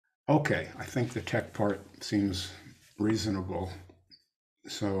Okay, I think the tech part seems reasonable.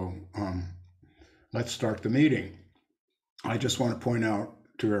 So let's start the meeting. I just want to point out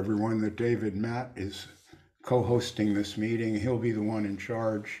to everyone that David Matt is co-hosting this meeting. He'll be the one in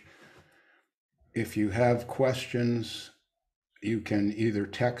charge. If you have questions, you can either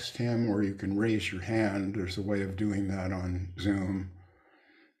text him or you can raise your hand. There's a way of doing that on Zoom.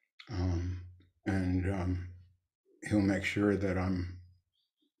 And he'll make sure that I'm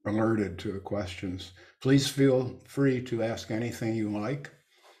alerted to the questions. Please feel free to ask anything you like.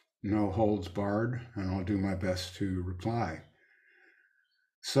 No holds barred, and I'll do my best to reply.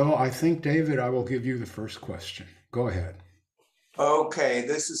 So I think, David, I will give you the first question. Go ahead. Okay,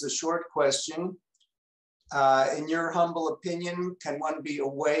 this is a short question. In your humble opinion, can one be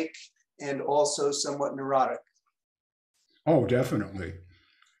awake and also somewhat neurotic? Oh, definitely.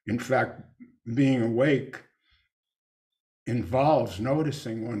 In fact, being awake involves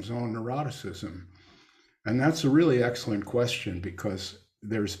noticing one's own neuroticism. And that's a really excellent question, because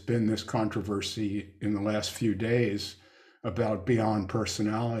there's been this controversy in the last few days about beyond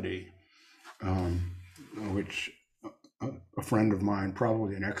personality, which a friend of mine,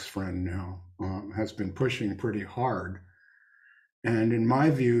 probably an ex-friend now, has been pushing pretty hard. And in my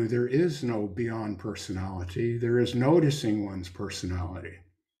view, there is no beyond personality. There is noticing one's personality.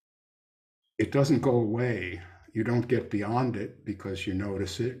 It doesn't go away. You don't get beyond it because you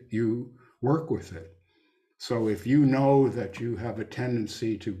notice it. You work with it. So if you know that you have a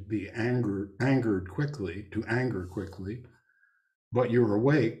tendency to be angered quickly, to anger quickly, but you're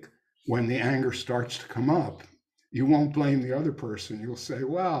awake, when the anger starts to come up, you won't blame the other person. You'll say,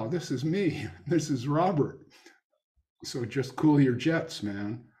 wow, this is me. This is Robert. So just cool your jets,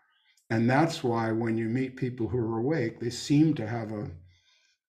 man. And that's why when you meet people who are awake, they seem to have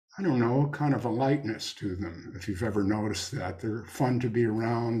I don't know, kind of a lightness to them. If you've ever noticed that, they're fun to be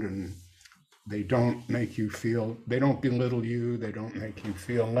around, and they don't make you feel, they don't belittle you, they don't make you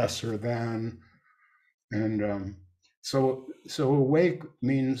feel lesser than. And so awake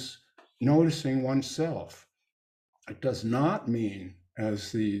means noticing oneself. It does not mean,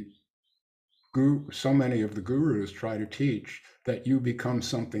 as so many of the gurus try to teach, that you become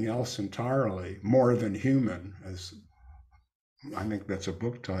something else entirely, more than human, as I think that's a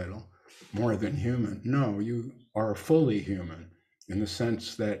book title, More Than Human. No, you are fully human, in the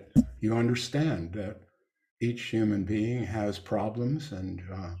sense that you understand that each human being has problems and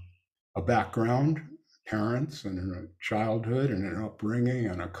a background, parents, and a childhood, and an upbringing,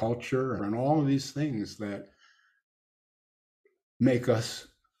 and a culture, and all of these things that make us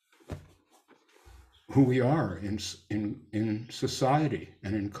who we are in society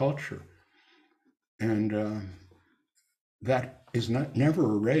and in culture. And that is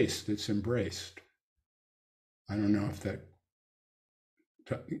never erased, it's embraced. I don't know if that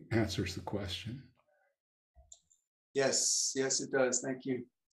answers the question. Yes, it does. Thank you.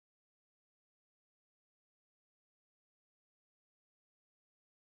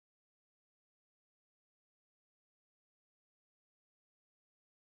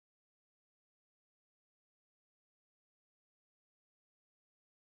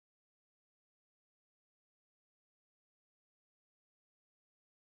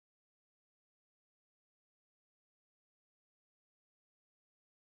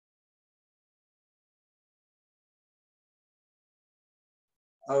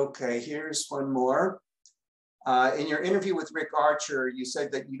 Okay, here's one more. In your interview with Rick Archer, you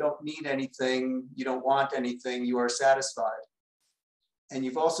said that you don't need anything, you don't want anything, you are satisfied. And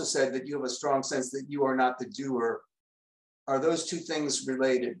you've also said that you have a strong sense that you are not the doer. Are those two things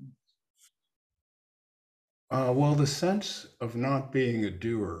related? Well, the sense of not being a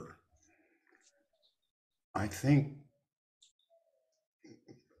doer, I think,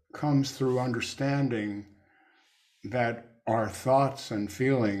 comes through understanding that our thoughts and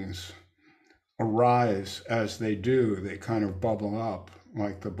feelings arise as they do. They kind of bubble up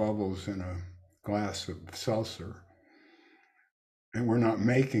like the bubbles in a glass of seltzer. And we're not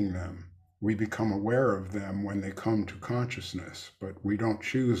making them. We become aware of them when they come to consciousness, but we don't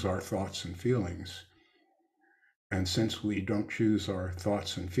choose our thoughts and feelings. And since we don't choose our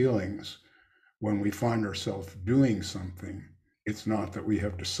thoughts and feelings, when we find ourselves doing something, it's not that we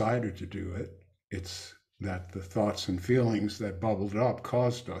have decided to do it, it's that the thoughts and feelings that bubbled up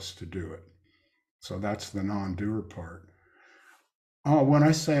caused us to do it. So that's the non-doer part. When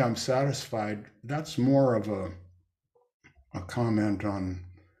I say I'm satisfied, that's more of a comment on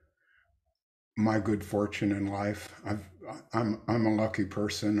my good fortune in life. I'm a lucky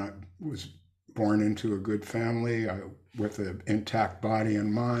person. I was born into a good family with an intact body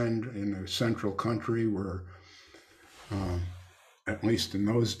and mind in a central country where at least in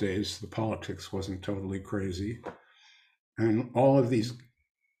those days, the politics wasn't totally crazy. And all of these,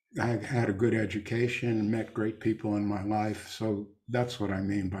 I had a good education, met great people in my life. So that's what I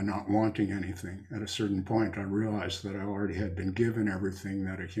mean by not wanting anything. At a certain point, I realized that I already had been given everything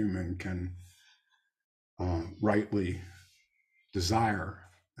that a human can rightly desire.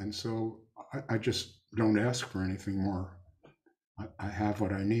 And so I just don't ask for anything more. I have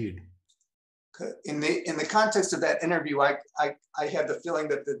what I need. In the context of that interview, I had the feeling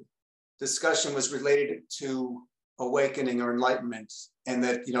that the discussion was related to awakening or enlightenment, and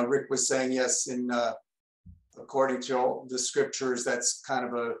that Rick was saying yes, in according to all the scriptures, that's kind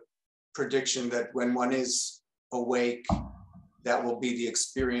of a prediction that when one is awake, that will be the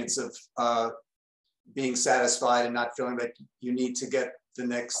experience of being satisfied and not feeling that you need to get the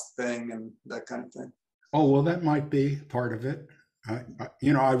next thing and that kind of thing. Oh, well, that might be part of it.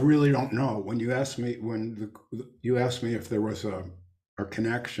 I really don't know. When you asked me, you asked me if there was a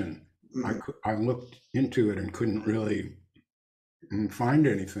connection, Mm-hmm. I looked into it and couldn't really find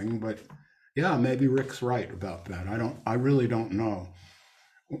anything. But yeah, maybe Rick's right about that. I really don't know.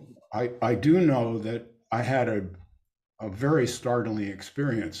 I do know that I had a very startling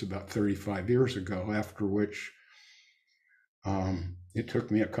experience about 35 years ago, after which it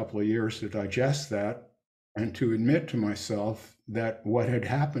took me a couple of years to digest that and to admit to myself that what had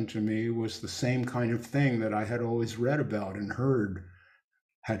happened to me was the same kind of thing that I had always read about and heard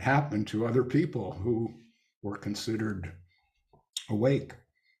had happened to other people who were considered awake.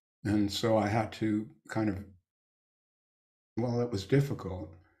 And so I had to kind of, well, it was difficult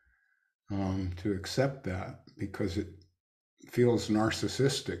to accept that, because it feels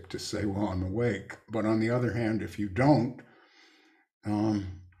narcissistic to say, well, I'm awake. But on the other hand, if you don't,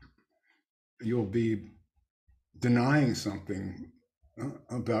 you'll be denying something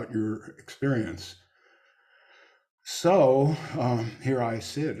about your experience. So here I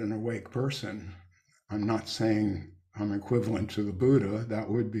sit, an awake person. I'm not saying I'm equivalent to the Buddha. That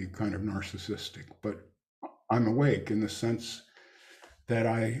would be kind of narcissistic. But I'm awake in the sense that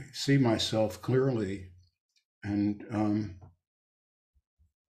I see myself clearly and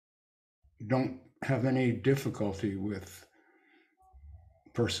don't have any difficulty with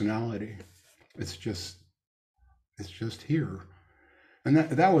personality. It's just here. And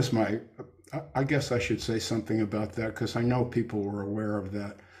that was my, I guess I should say something about that, because I know people were aware of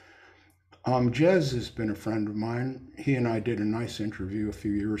that. Jez has been a friend of mine. He and I did a nice interview a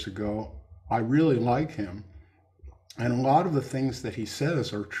few years ago. I really like him. And a lot of the things that he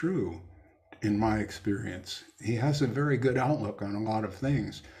says are true in my experience. He has a very good outlook on a lot of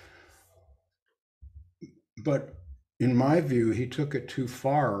things. But in my view, he took it too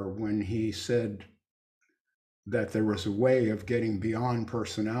far when he said that there was a way of getting beyond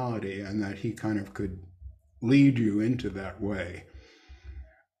personality and that he kind of could lead you into that way.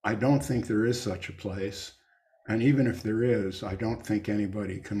 I don't think there is such a place. And even if there is, I don't think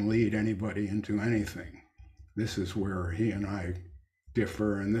anybody can lead anybody into anything. This is where he and I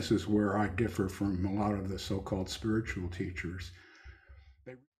differ, and this is where I differ from a lot of the so-called spiritual teachers.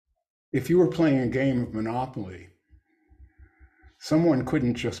 If you were playing a game of Monopoly, someone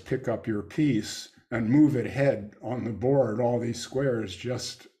couldn't just pick up your piece and move it ahead on the board, all these squares,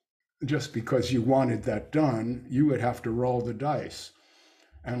 just because you wanted that done. You would have to roll the dice.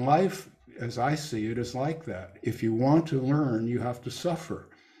 And life, as I see it, is like that. If you want to learn, you have to suffer.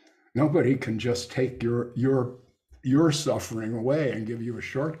 Nobody can just take your suffering away and give you a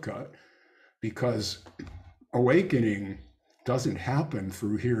shortcut, because awakening doesn't happen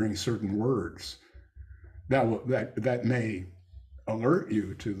through hearing certain words. That may alert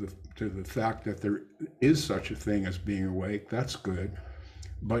you to the fact that there is such a thing as being awake. That's good,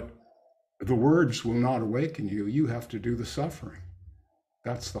 but the words will not awaken you. You have to do the suffering.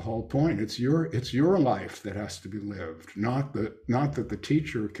 That's the whole point. It's your life that has to be lived, not that the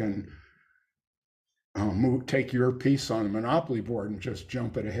teacher can take your piece on a Monopoly board and just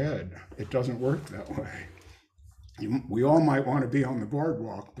jump it ahead. It doesn't work that way. We all might want to be on the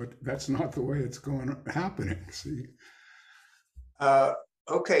boardwalk, but that's not the way it's happening. See.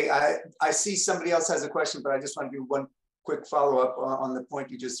 Okay, I see somebody else has a question, but I just want to do one quick follow-up on the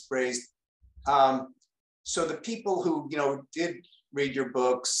point you just raised. So the people who did read your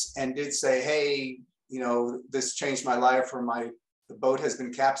books and did say, hey, this changed my life, or the boat has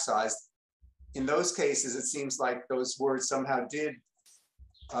been capsized, in those cases, it seems like those words somehow did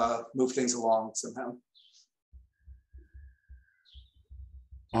move things along somehow.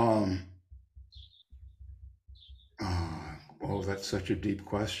 Oh, that's such a deep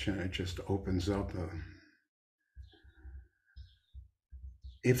question. It just opens up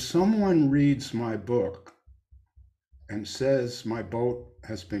if someone reads my book and says my boat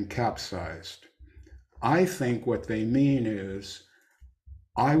has been capsized. I think what they mean is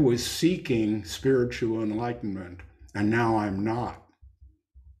I was seeking spiritual enlightenment and now I'm not,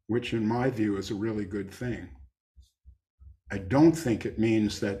 which in my view is a really good thing. I don't think it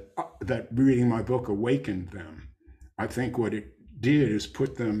means that reading my book awakened them. I think what it did is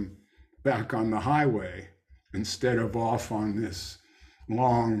put them back on the highway instead of off on this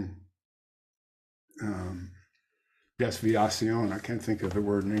long desviación. I can't think of the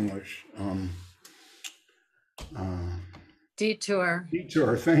word in English. Detour.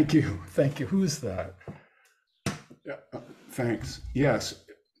 Detour. Thank you. Thank you. Who's that? Thanks. Yes.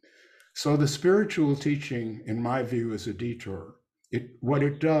 So the spiritual teaching, in my view, is a detour. What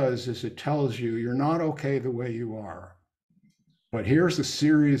it does is it tells you you're not okay the way you are, but here's a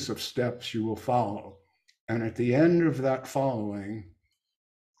series of steps you will follow. And at the end of that following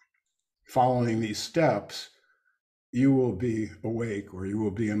these steps, you will be awake or you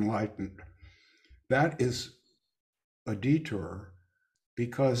will be enlightened. That is a detour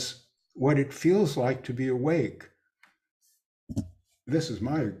because what it feels like to be awake, this is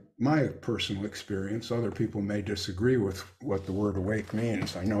my personal experience. Other people may disagree with what the word awake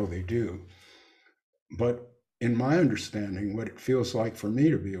means. I know they do. But in my understanding, what it feels like for me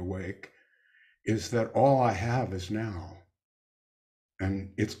to be awake is that all I have is now.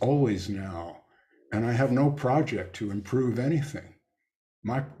 And it's always now. And I have no project to improve anything.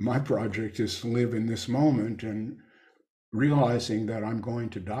 My project is to live in this moment and realizing that I'm going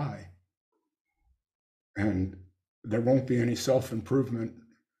to die. And there won't be any self-improvement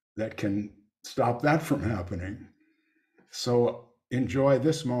that can stop that from happening. So enjoy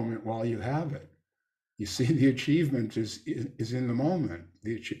this moment while you have it. You see, the achievement is in the moment.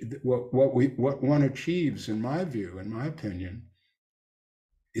 What one achieves, in my view, in my opinion,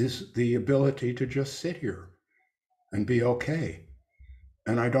 is the ability to just sit here and be okay.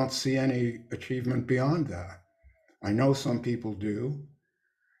 And I don't see any achievement beyond that. I know some people do,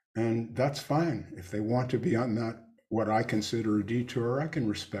 and that's fine. If they want to be on that, what I consider a detour, I can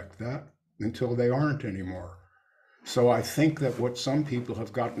respect that until they aren't anymore. So I think that what some people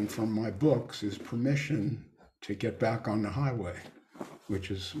have gotten from my books is permission to get back on the highway,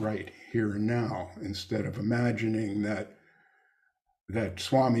 which is right here and now, instead of imagining that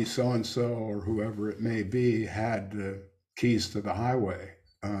Swami so-and-so or whoever it may be had the keys to the highway.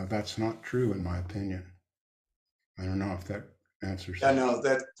 That's not true, in my opinion. I don't know if that answers. Yeah, no,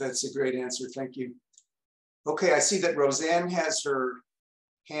 that's a great answer. Thank you. Okay, I see that Roseanne has her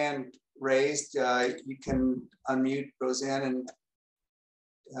hand raised. You can unmute Roseanne and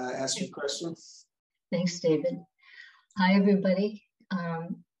ask your question. Thanks, David. Hi, everybody.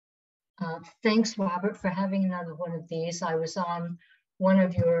 Thanks, Robert, for having another one of these. I was on one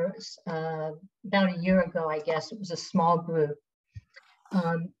of yours about a year ago, I guess. It was a small group.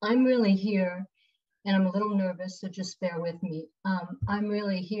 I'm really here, and I'm a little nervous, so just bear with me. I'm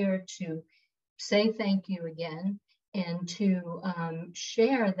really here to say thank you again and to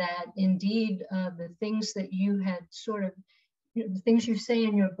share that indeed the things that you had sort of, the things you say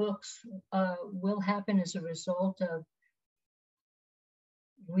in your books will happen as a result of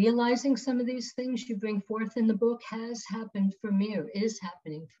realizing some of these things you bring forth in the book has happened for me or is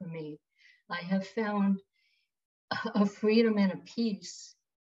happening for me. I have found a freedom and a peace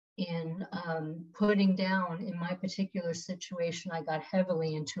in putting down, in my particular situation, I got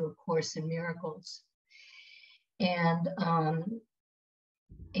heavily into A Course in Miracles. And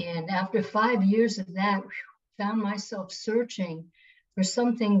after 5 years of that, found myself searching for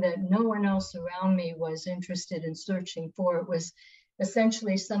something that no one else around me was interested in searching for. It was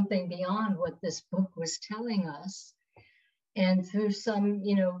essentially something beyond what this book was telling us. And through some,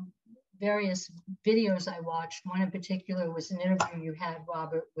 various videos I watched, one in particular was an interview you had,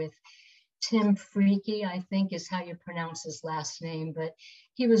 Robert, with Tim Freaky, I think is how you pronounce his last name, but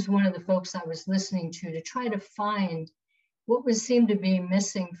he was one of the folks I was listening to try to find what would seem to be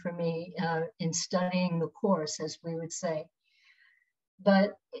missing for me in studying the course, as we would say.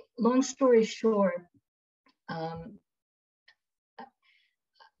 But long story short,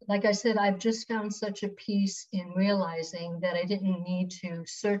 like I said, I've just found such a peace in realizing that I didn't need to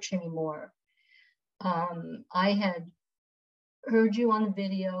search anymore. I had heard you on the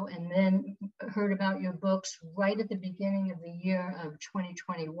video and then heard about your books right at the beginning of the year of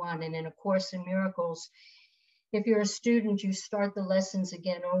 2021. And in A Course in Miracles, if you're a student, you start the lessons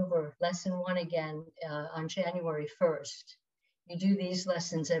again over, lesson 1 again on January 1st. You do these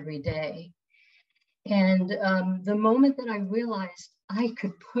lessons every day. And the moment that I realized I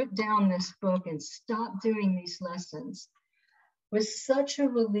could put down this book and stop doing these lessons, was such a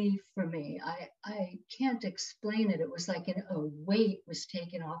relief for me. I can't explain it. It was like a weight was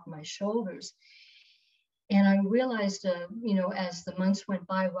taken off my shoulders. And I realized, as the months went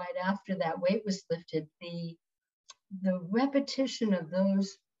by, right after that weight was lifted, the repetition of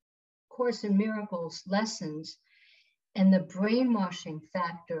those Course in Miracles lessons and the brainwashing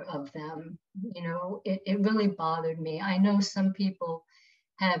factor of them, it really bothered me. I know some people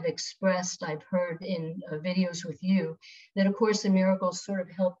have expressed, I've heard in videos with you, that A Course in Miracles sort of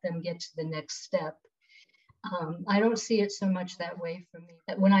helped them get to the next step. I don't see it so much that way for me.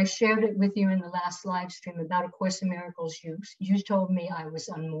 When I shared it with you in the last live stream about A Course in Miracles, you told me I was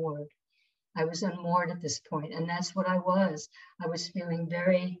unmoored. I was unmoored at this point, and that's what I was. I was feeling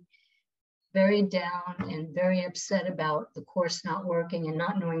very, very down and very upset about the course not working and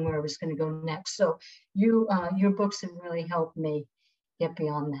not knowing where I was going to go next. So your books have really helped me get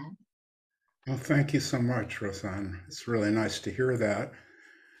beyond that. Well, thank you so much, Roseanne. It's really nice to hear that.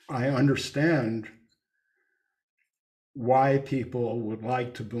 I understand why people would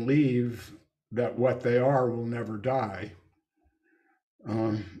like to believe that what they are will never die.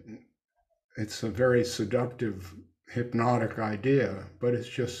 It's a very seductive, hypnotic idea, but it's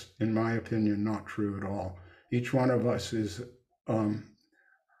just, in my opinion, not true at all. Each one of us is an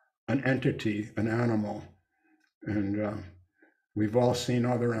entity, an animal, and we've all seen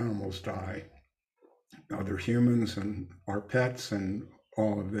other animals die, other humans and our pets and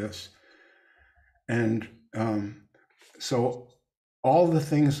all of this. And so all the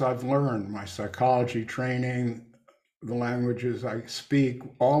things I've learned, my psychology training, the languages I speak,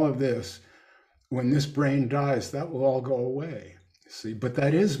 all of this, when this brain dies, that will all go away. See, but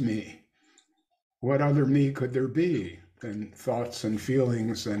that is me. What other me could there be than thoughts and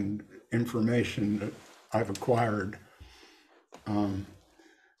feelings and information that I've acquired?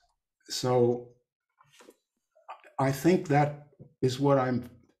 So I think that is what I'm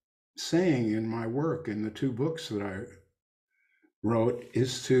saying in my work, in the 2 books that I wrote,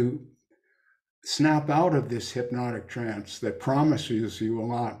 is to snap out of this hypnotic trance that promises you a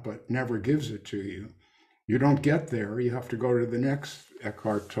lot but never gives it to you. You don't get there. You have to go to the next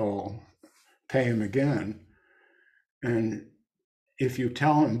Eckhart Tolle, pay him again. And if you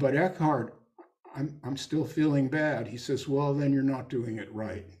tell him, but Eckhart, I'm still feeling bad, he says, well, then you're not doing it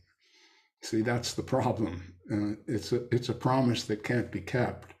right. See, that's the problem. It's a promise that can't be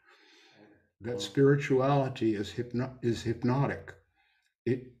kept. That spirituality is hypnotic.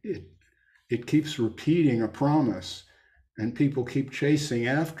 It keeps repeating a promise, and people keep chasing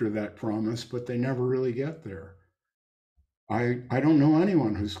after that promise, but they never really get there. I don't know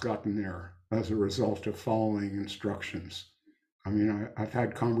anyone who's gotten there as a result of following instructions. I mean, I've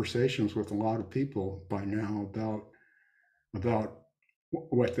had conversations with a lot of people by now about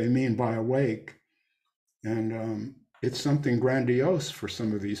what they mean by awake, and it's something grandiose for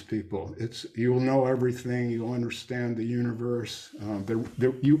some of these people. You'll know everything. You'll understand the universe.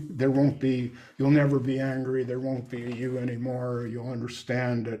 You'll never be angry. There won't be a you anymore. You'll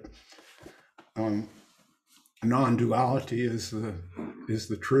understand that non-duality is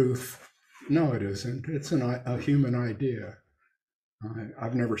the truth. No, it isn't. It's a human idea.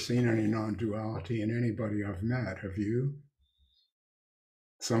 I've never seen any non-duality in anybody I've met. Have you?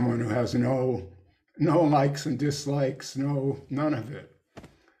 Someone who has no likes and dislikes, none of it.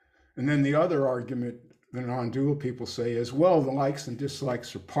 And then the other argument the non-dual people say is, well, the likes and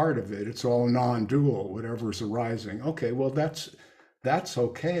dislikes are part of it. It's all non-dual, whatever's arising. Okay, well, that's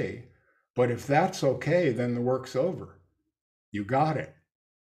okay. But if that's okay, then the work's over. You got it.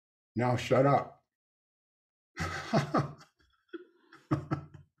 Now shut up.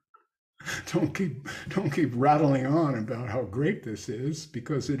 Don't keep rattling on about how great this is,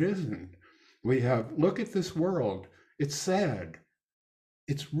 because it isn't. Look at this world. It's sad.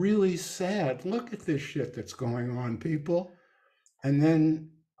 It's really sad. Look at this shit that's going on, people. And then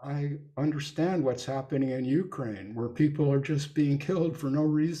I understand what's happening in Ukraine, where people are just being killed for no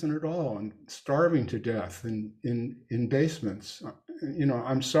reason at all and starving to death in basements.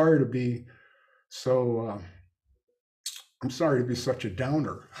 I'm sorry to be such a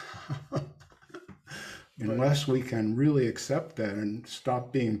downer. Unless we can really accept that and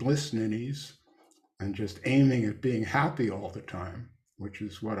stop being bliss ninnies and just aiming at being happy all the time, which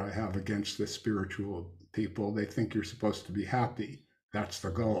is what I have against the spiritual people. They think you're supposed to be happy. That's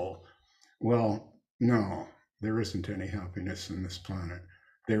the goal. Well, no, there isn't any happiness in this planet.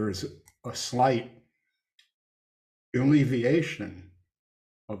 There is a slight alleviation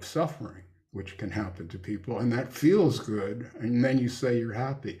of suffering, which can happen to people, and that feels good, and then you say you're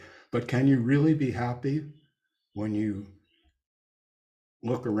happy. But can you really be happy when you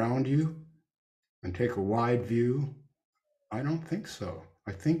look around you and take a wide view I don't think so.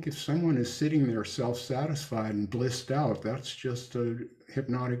 I think if someone is sitting there self-satisfied and blissed out, that's just a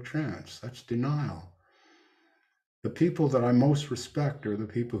hypnotic trance. That's denial. The people that I most respect are the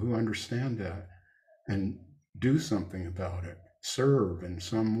people who understand that and do something about it, serve in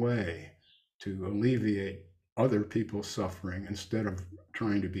some way to alleviate other people's suffering instead of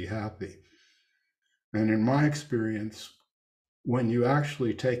trying to be happy. And in my experience, when you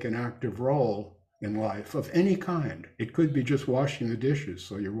actually take an active role in life of any kind, it could be just washing the dishes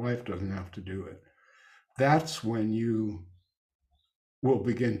so your wife doesn't have to do it. That's when you will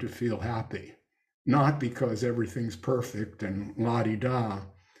begin to feel happy, not because everything's perfect and la-di-da,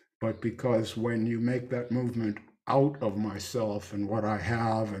 but because when you make that movement out of myself and what I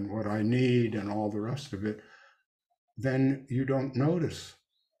have and what I need and all the rest of it, then you don't notice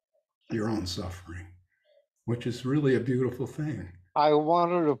your own suffering, which is really a beautiful thing. I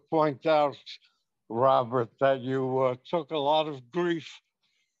wanted to point out, Robert, that you took a lot of grief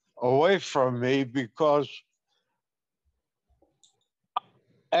away from me, because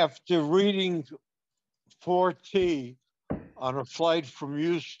after reading 4T on a flight from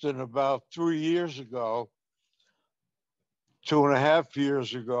Houston about 3 years ago, 2.5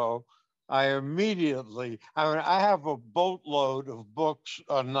 years ago, I have a boatload of books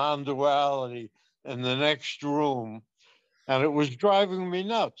on non-duality in the next room, and it was driving me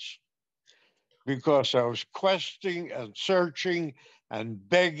nuts because I was questing and searching and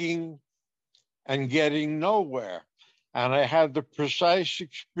begging and getting nowhere. And I had the precise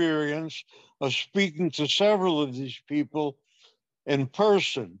experience of speaking to several of these people in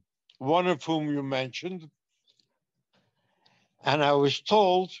person, one of whom you mentioned. And I was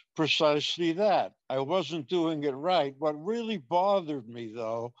told precisely that. I wasn't doing it right. What really bothered me,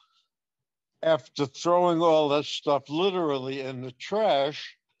 though, after throwing all that stuff literally in the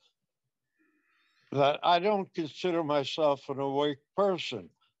trash, that I don't consider myself an awake person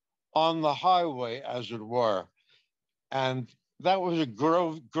on the highway, as it were. And that was a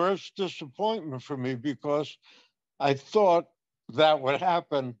gross disappointment for me, because I thought that would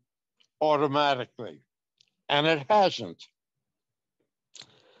happen automatically, and it hasn't.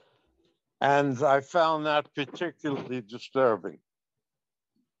 And I found that particularly disturbing.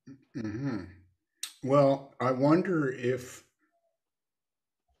 Mm-hmm. Well, I wonder if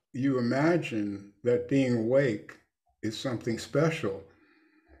you imagine that being awake is something special.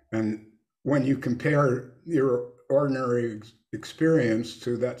 And when you compare your ordinary experience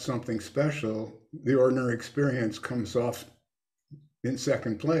to that something special, the ordinary experience comes off in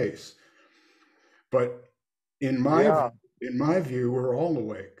second place. But in my view, we're all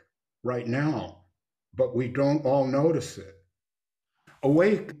awake right now, but we don't all notice it.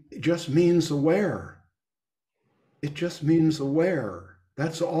 Awake just means aware. It just means aware.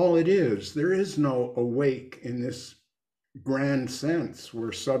 That's all it is. There is no awake in this grand sense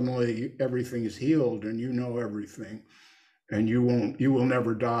where suddenly everything is healed and you know everything and you will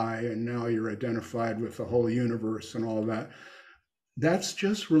never die and now you're identified with the whole universe and all that. That's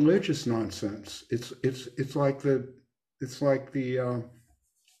just religious nonsense. It's like the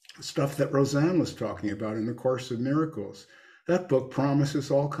stuff that Roseanne was talking about in the Course of Miracles. That book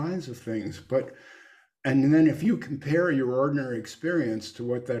promises all kinds of things, and then if you compare your ordinary experience to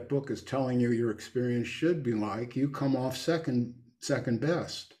what that book is telling you your experience should be like, you come off second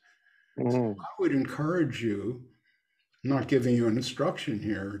best. So I would encourage you, I'm not giving you an instruction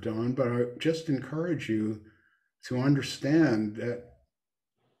here, Don, but I just encourage you to understand that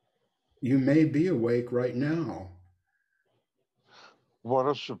you may be awake right now. What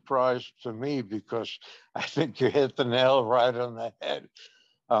a surprise to me, because I think you hit the nail right on the head.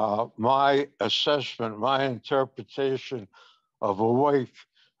 My assessment, my interpretation of awake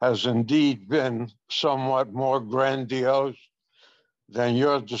has indeed been somewhat more grandiose than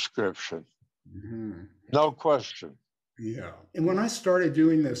your description. Mm-hmm. No question. Yeah. And when I started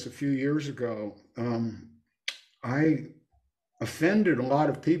doing this a few years ago, I offended a lot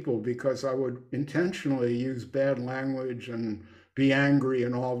of people because I would intentionally use bad language and be angry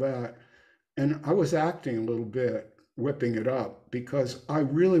and all that. And I was acting a little bit, whipping it up, because I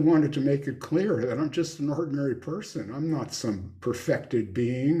really wanted to make it clear that I'm just an ordinary person. I'm not some perfected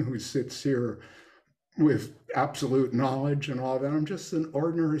being who sits here with absolute knowledge and all that. I'm just an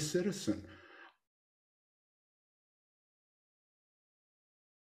ordinary citizen.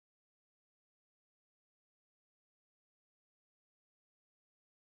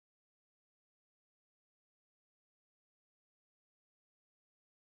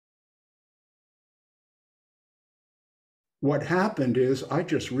 What happened is I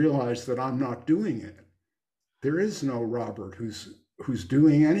just realized that I'm not doing it. There is no Robert who's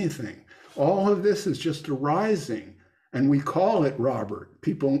doing anything. All of this is just arising And we call it Robert.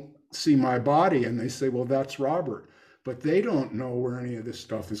 People see my body and they say, well, that's Robert. But they don't know where any of this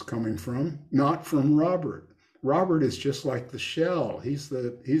stuff is coming from, not from Robert. Robert is just like the shell. He's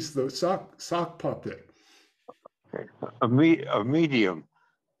the sock puppet. A medium.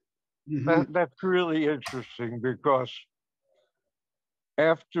 Mm-hmm. That's really interesting, because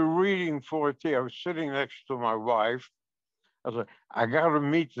after reading 14, I was sitting next to my wife. I was like, I got to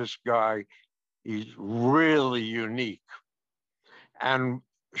meet this guy. He's really unique. And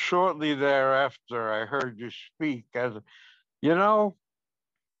shortly thereafter, I heard you speak as, you know,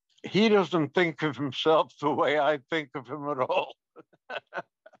 he doesn't think of himself the way I think of him at all,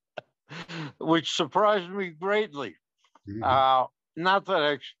 which surprised me greatly. Mm-hmm. Not that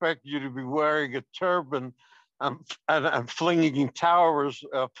I expect you to be wearing a turban and flinging flowers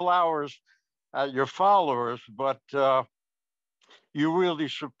at your followers, but you really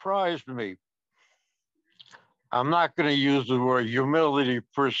surprised me. I'm not going to use the word humility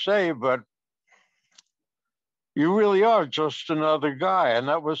per se, but you really are just another guy. And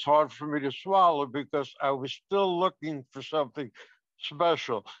that was hard for me to swallow, because I was still looking for something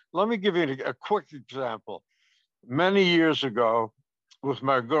special. Let me give you a quick example. Many years ago, with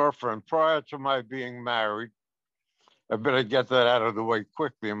my girlfriend, prior to my being married, I better get that out of the way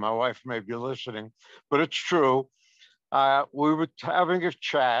quickly, and my wife may be listening, but it's true. We were having a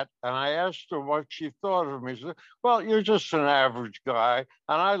chat, and I asked her what she thought of me. She said, well, you're just an average guy.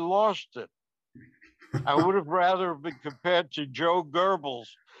 And I lost it. I would have rather been compared to Joe Goebbels,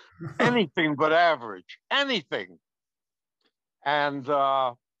 anything but average, anything. And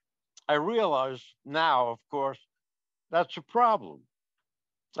I realize now, of course, that's a problem.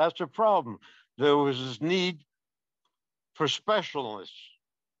 That's a problem. There was this need for specialness.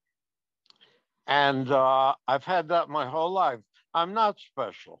 And I've had that my whole life. I'm not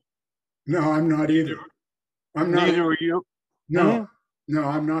special. No, I'm not either. I'm not. Neither are you. No, no,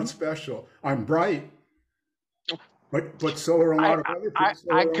 I'm not special. I'm bright, but so are a lot of other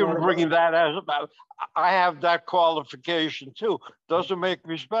people. I can bring that as about. I have that qualification too. Doesn't make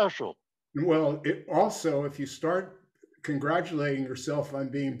me special. Well, it also, if you start congratulating yourself on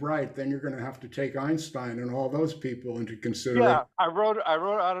being bright, then you're going to have to take Einstein and all those people into consideration. Yeah, I wrote. I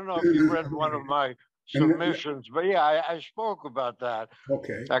don't know if you read one of my submissions, but yeah, I spoke about that.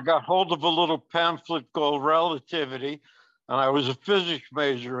 Okay. I got hold of a little pamphlet called Relativity, and I was a physics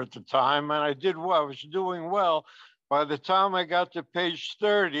major at the time, and I did well. I was doing well. By the time I got to page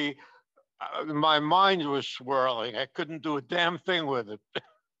 30, my mind was swirling. I couldn't do a damn thing with it.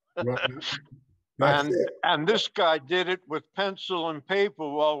 Well, that's it. And this guy did it with pencil and paper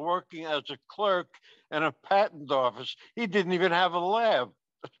while working as a clerk in a patent office. He didn't even have a lab.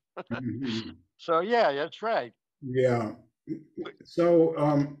 Mm-hmm. So yeah, that's right. Yeah. So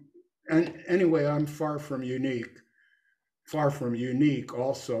and anyway, I'm far from unique. Far from unique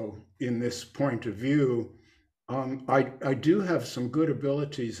also in this point of view. I do have some good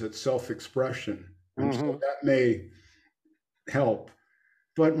abilities at self-expression, and so that may help.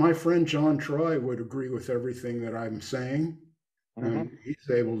 But my friend John Troy would agree with everything that I'm saying. And he's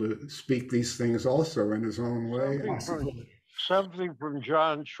able to speak these things also in his own way. Something from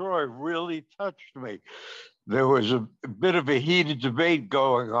John Troy really touched me. There was a bit of a heated debate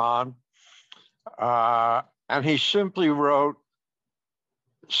going on, and he simply wrote,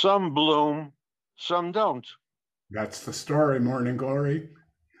 some bloom, some don't. That's the story, Morning Glory.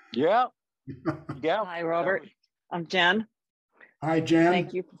 Yeah. Yeah. Hi, Robert. I'm Jen. Hi, Jen.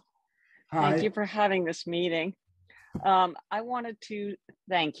 Thank you. Hi. Thank you for having this meeting. I wanted to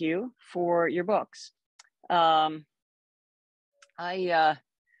thank you for your books. I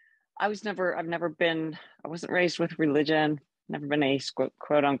wasn't raised with religion, never been a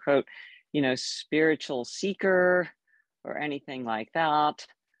quote unquote, spiritual seeker or anything like that.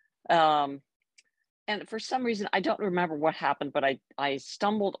 And for some reason, I don't remember what happened, but I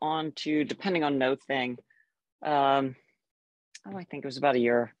stumbled onto, depending on no thing, I think it was about a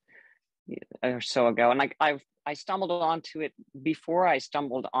year or so ago. And I stumbled onto it before I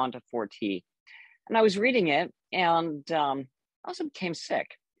stumbled onto 4T. And I was reading it, and I also became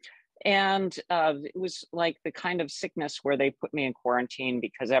sick. And it was like the kind of sickness where they put me in quarantine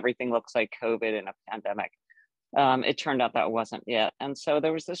because everything looks like COVID in a pandemic. It turned out that wasn't it. And so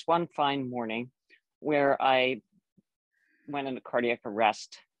there was this one fine morning where I went into cardiac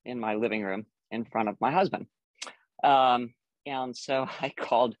arrest in my living room in front of my husband. And so I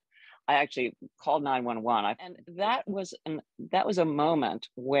actually called 911. And that was a moment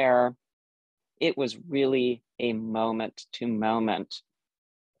where it was really a moment to moment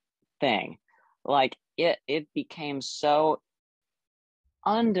thing. Like it became so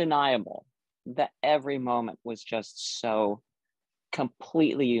undeniable that every moment was just so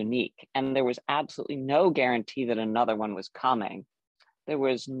completely unique. And there was absolutely no guarantee that another one was coming. There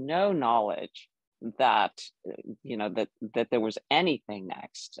was no knowledge that, that there was anything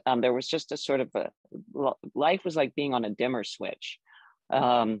next. There was just a sort of life was like being on a dimmer switch.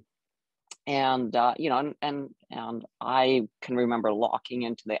 And I can remember locking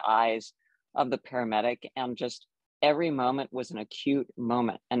into the eyes of the paramedic, and just every moment was an acute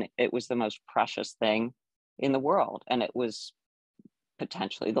moment, and it was the most precious thing in the world, and it was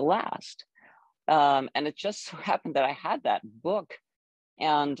potentially the last. And it just so happened that I had that book,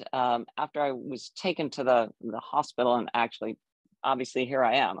 and after I was taken to the hospital, and actually, obviously, here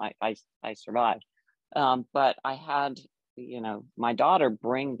I am. I survived, but I had my daughter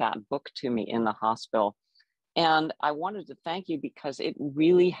bring that book to me in the hospital. And I wanted to thank you because it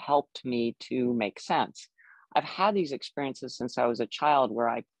really helped me to make sense. I've had these experiences since I was a child where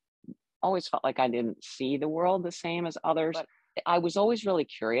I always felt like I didn't see the world the same as others. But I was always really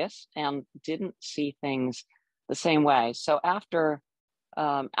curious and didn't see things the same way. So after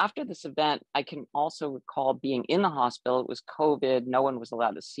this event, I can also recall being in the hospital. It was COVID. No one was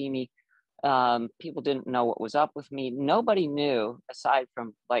allowed to see me. People didn't know what was up with me. Nobody knew, aside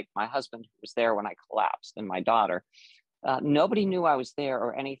from like my husband who was there when I collapsed, and my daughter. Nobody knew I was there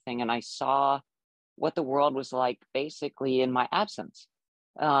or anything. And I saw what the world was like basically in my absence.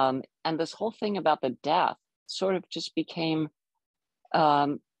 And this whole thing about the death sort of just became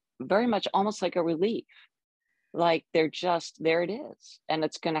very much almost like a relief. Like there it is, and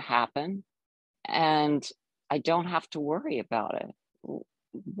it's going to happen, and I don't have to worry about it.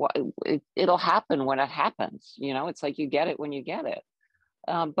 It'll happen when it happens. It's like you get it when you get it.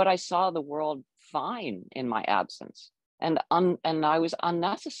 But I saw the world fine in my absence, and I was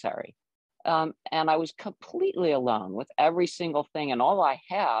unnecessary. And I was completely alone with every single thing, and all I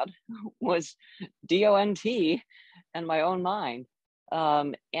had was DONT and my own mind.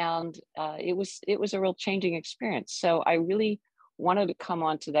 It was a real changing experience. So I really wanted to come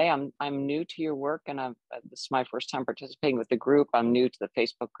on today. I'm new to your work, and this is my first time participating with the group. I'm new to the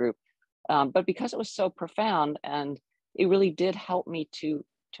Facebook group, but because it was so profound, and it really did help me to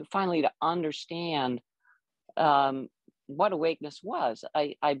finally to understand what awakeness was.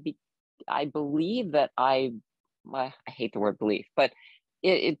 I believe that I hate the word belief, but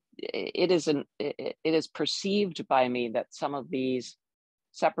it is perceived by me that some of these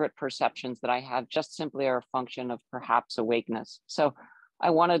separate perceptions that I have just simply are a function of perhaps awakeness. So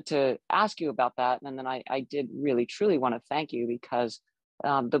I wanted to ask you about that. And then I did really, truly want to thank you, because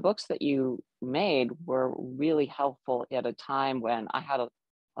the books that you made were really helpful at a time when I had a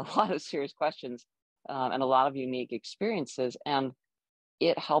lot of serious questions and a lot of unique experiences. And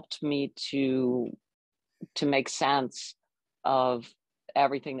it helped me to make sense of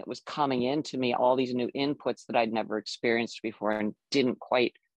everything that was coming into me, all these new inputs that I'd never experienced before and didn't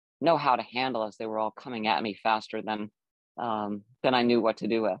quite know how to handle, as they were all coming at me faster than I knew what to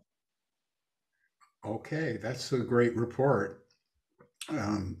do with. Okay, that's a great report.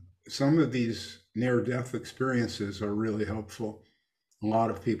 Some of these near-death experiences are really helpful. A lot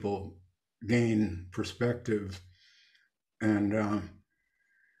of people gain perspective and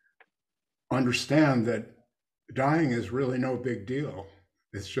understand that dying is really no big deal.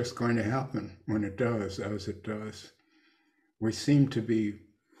 It's just going to happen when it does, as it does. We seem to be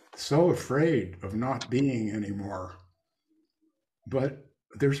so afraid of not being anymore, but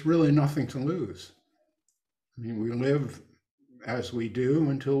there's really nothing to lose. I mean, we live as we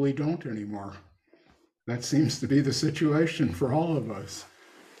do until we don't anymore. That seems to be the situation for all of us.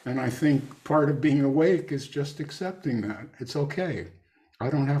 And I think part of being awake is just accepting that. It's okay. I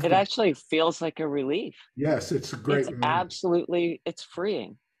don't have It to. actually feels like a relief. Yes, it's a great It's absolutely, it's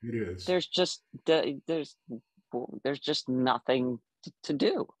freeing. It is. There's just nothing to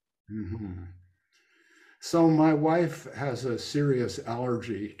do. Mm-hmm. So my wife has a serious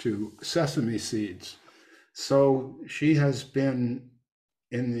allergy to sesame seeds. So she has been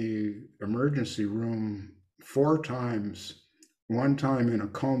in the emergency room 4 times, one time in a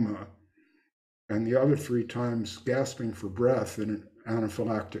coma, and the other 3 times gasping for breath in an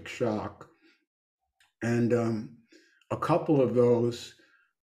anaphylactic shock. And a couple of those,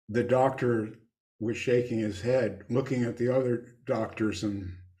 the doctor was shaking his head, looking at the other doctors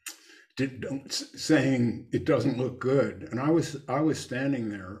and saying it doesn't look good. And I was standing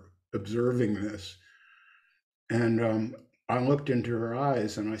there observing this, and I looked into her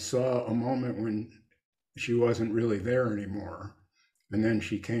eyes and I saw a moment when she wasn't really there anymore, and then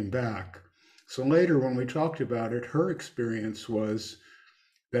she came back. So later, when we talked about it, her experience was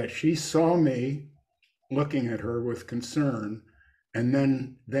that she saw me looking at her with concern,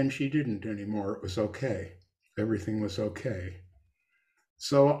 And then she didn't anymore. It was okay. Everything was okay.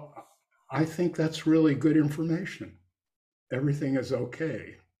 So I think that's really good information. Everything is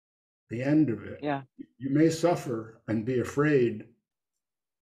okay. The end of it. Yeah. You may suffer and be afraid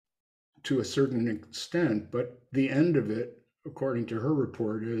to a certain extent, but the end of it, according to her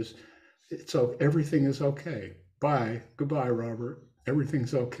report, is everything is okay. Bye, goodbye, Robert.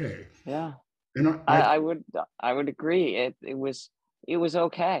 Everything's okay. Yeah. And I would agree. It was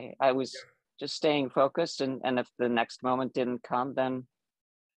okay. I was just staying focused, and if the next moment didn't come, then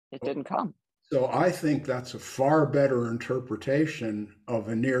it didn't come. So I think that's a far better interpretation of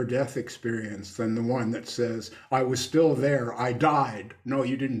a near-death experience than the one that says, I was still there, I died. No,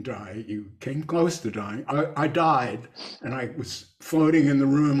 you didn't die. You came close to dying. I died, and I was floating in the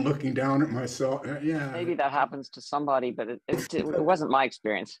room looking down at myself. Yeah. Maybe that happens to somebody, but it wasn't my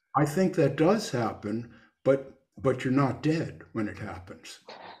experience. I think that does happen, but you're not dead when it happens.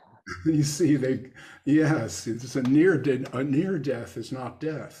 You see, yes, it's a near death is not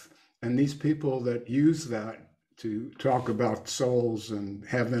death. And these people that use that to talk about souls and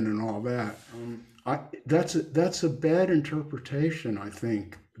heaven and all that, that's a bad interpretation, I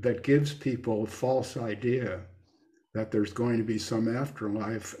think, that gives people a false idea that there's going to be some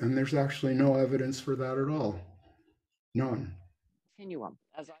afterlife, and there's actually no evidence for that at all. None. Continuum.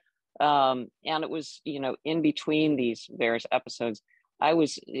 And it was, in between these various episodes,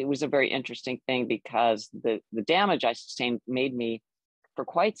 it was a very interesting thing because the damage I sustained made me, for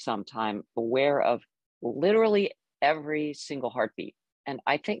quite some time, aware of literally every single heartbeat. And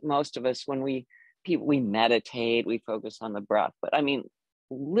I think most of us, when we meditate, we focus on the breath, but I mean,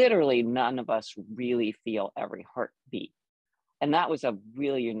 literally none of us really feel every heartbeat. And that was a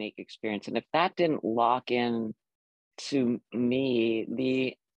really unique experience. And if that didn't lock in to me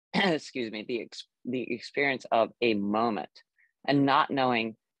the excuse me, the experience of a moment, and not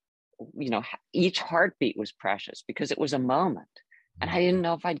knowing, each heartbeat was precious because it was a moment, and I didn't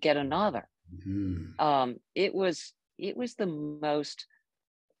know if I'd get another. Mm-hmm. It was the most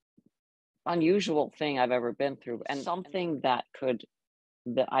unusual thing I've ever been through, and something that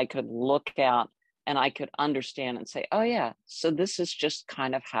I could look at and I could understand and say, oh yeah, so this is just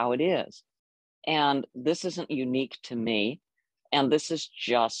kind of how it is. And this isn't unique to me. And this is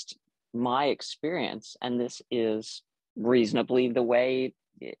just my experience. And this is reasonably the way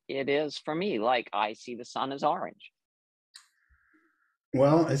it is for me. Like, I see the sun as orange.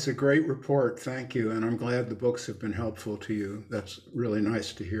 Well, it's a great report. Thank you. And I'm glad the books have been helpful to you. That's really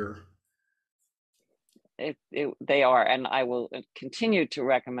nice to hear. They are. And I will continue to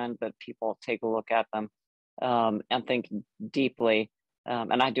recommend that people take a look at them and think deeply.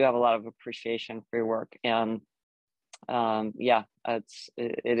 And I do have a lot of appreciation for your work. And yeah,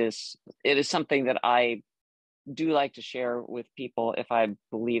 it is something that I do like to share with people if I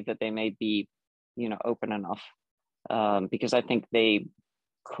believe that they may be, open enough, because I think they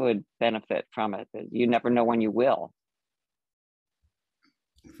could benefit from it. You never know when you will.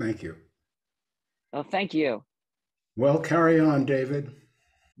 Thank you. Oh, thank you. Well, carry on, David.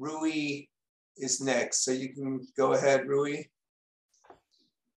 Rui is next, so you can go ahead, Rui.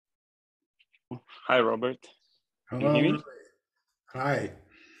 Hi, Robert. Hello. Can you hear me? Hi.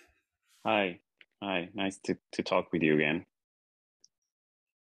 Hi. Nice to talk with you again.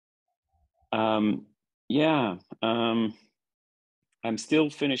 I'm still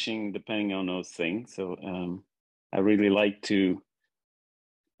finishing Depending on Those Things. So I really like to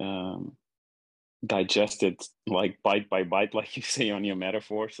digest it like bite by bite, like you say on your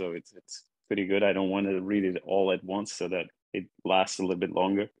metaphor. So it's pretty good. I don't want to read it all at once so that it lasts a little bit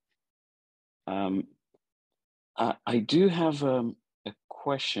longer. I do have a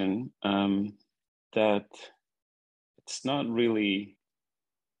question that it's not really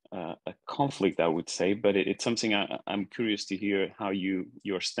a conflict, I would say, but it's something I'm curious to hear how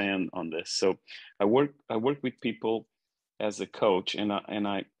your stand on this. So I work with people as a coach, and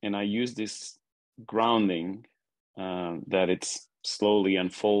I use this grounding that it's slowly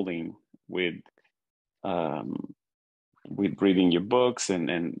unfolding with reading your books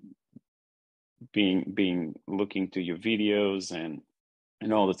and being looking to your videos and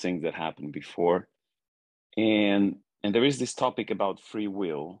all the things that happened before, and there is this topic about free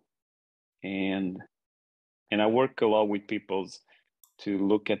will, and I work a lot with people to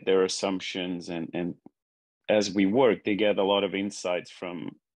look at their assumptions, and as we work, they get a lot of insights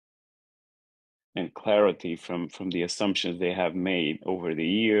and clarity from the assumptions they have made over the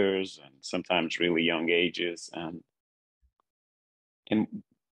years, and sometimes really young ages,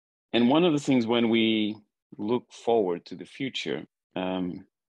 and one of the things when we look forward to the future,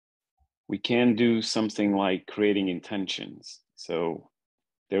 we can do something like creating intentions. So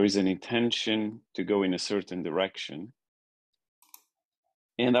there is an intention to go in a certain direction.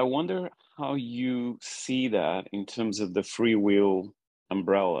 And I wonder how you see that in terms of the free will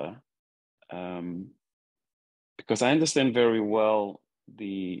umbrella, because I understand very well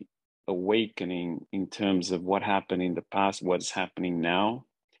the awakening in terms of what happened in the past, what's happening now,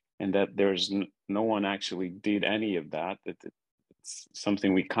 and that there's no one actually did any of that, that it's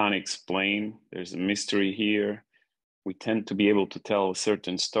something we can't explain. There's a mystery here. We tend to be able to tell a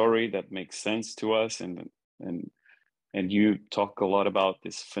certain story that makes sense to us, and you talk a lot about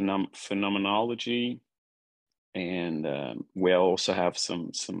this phenomenology, and we also have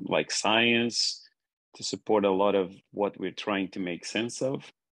some like science to support a lot of what we're trying to make sense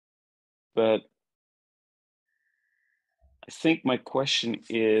of. But I think my question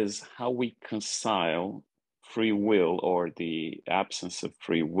is how we reconcile free will, or the absence of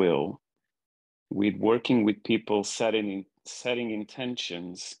free will, with working with people setting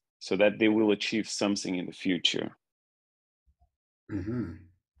intentions so that they will achieve something in the future. Mm-hmm.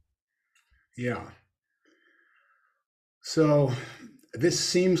 Yeah. So this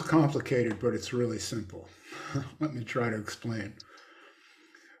seems complicated, but it's really simple. Let me try to explain.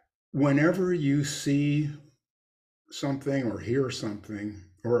 Whenever you see something or hear something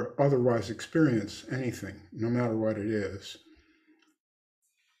or otherwise experience anything, no matter what it is,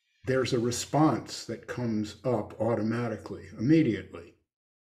 there's a response that comes up automatically, immediately.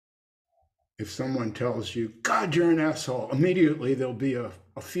 If someone tells you, God, you're an asshole, immediately there'll be a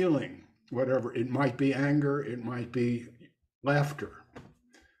feeling, whatever. It might be anger, it might be laughter.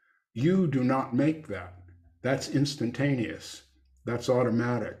 You do not make that. That's instantaneous. That's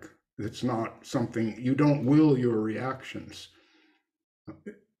automatic. It's not something, you don't will your reactions.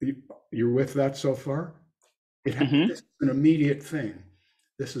 You're with that so far? This is an immediate thing.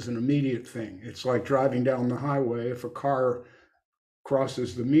 This is an immediate thing. It's like driving down the highway. If a car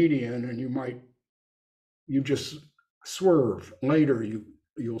crosses the median and you just swerve. Later,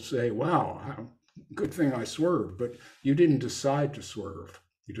 you'll say, wow, good thing I swerved, but you didn't decide to swerve.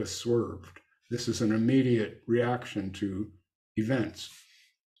 You just swerved. This is an immediate reaction to events.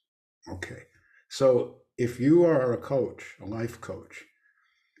 Okay. So if you are a coach, a life coach,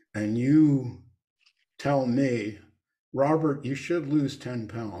 and you tell me, Robert, you should lose 10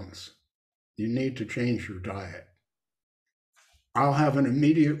 pounds. You need to change your diet. I'll have an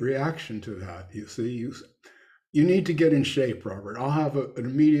immediate reaction to that. You see, you need to get in shape, Robert. I'll have an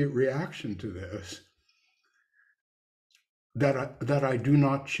immediate reaction to this that I do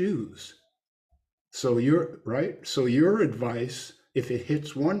not choose. So your advice, if it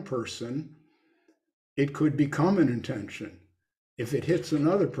hits one person, it could become an intention. If it hits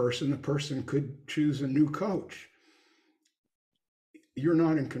another person, the person could choose a new coach. You're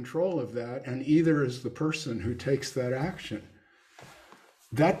not in control of that, and either is the person who takes that action.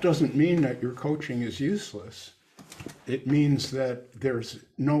 That doesn't mean that your coaching is useless. It means that there's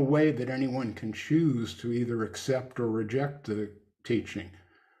no way that anyone can choose to either accept or reject the teaching.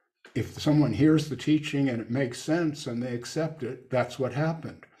 If someone hears the teaching and it makes sense and they accept it, that's what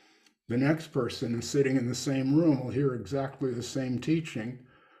happened. The next person sitting in the same room will hear exactly the same teaching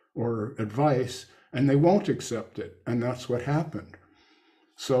or advice, and they won't accept it, and that's what happened.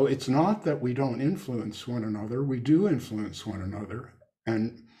 So it's not that we don't influence one another. We do influence one another.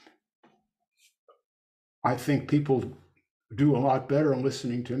 And I think people do a lot better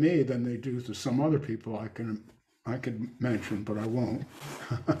listening to me than they do to some other people I could mention, but I won't.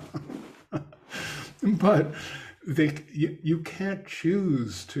 But you can't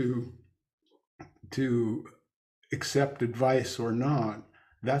choose to accept advice or not.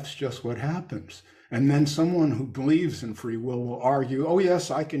 That's just what happens. And then someone who believes in free will argue, oh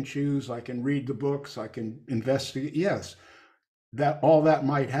yes, I can choose, I can read the books, I can investigate. Yes, all that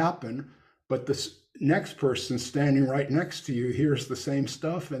might happen, but the next person standing right next to you hears the same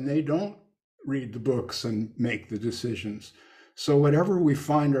stuff and they don't read the books and make the decisions. So whatever we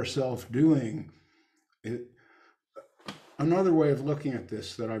find ourselves doing, another way of looking at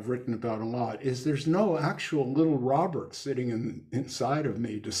this that I've written about a lot is there's no actual little Robert sitting inside of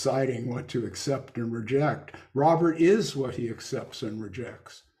me deciding what to accept and reject. Robert is what he accepts and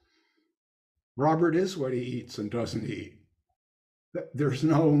rejects. Robert is what he eats and doesn't eat. There's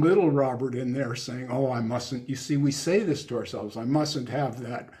no little Robert in there saying, oh, I mustn't. You see, we say this to ourselves, I mustn't have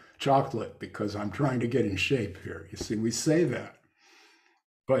that chocolate because I'm trying to get in shape here. You see, we say that.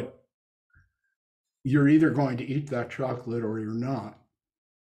 But you're either going to eat that chocolate or you're not.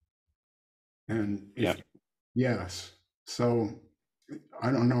 And yes. So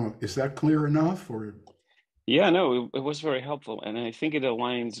I don't know, is that clear enough? Or yeah, no, it was very helpful. And I think it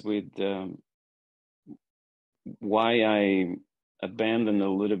aligns with why I abandon a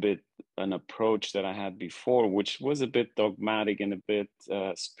little bit an approach that I had before, which was a bit dogmatic and a bit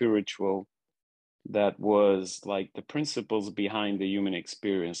spiritual. That was like the principles behind the human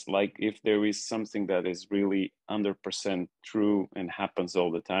experience. Like if there is something that is really 100% true and happens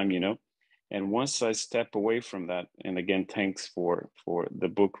all the time, you know. And once I step away from that, and again, thanks for the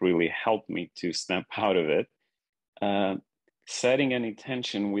book, really helped me to snap out of it. Setting an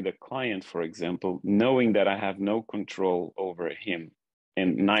intention with a client, for example, knowing that I have no control over him,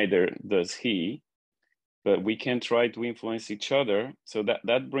 and neither does he, but we can try to influence each other. So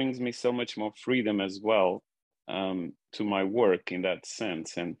that brings me so much more freedom as well, to my work in that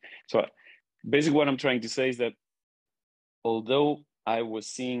sense. And so basically what I'm trying to say is that although I was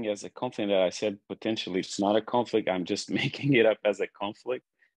seeing as a conflict that I said potentially it's not a conflict, I'm just making it up as a conflict.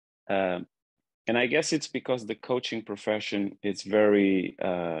 And I guess it's because the coaching profession is very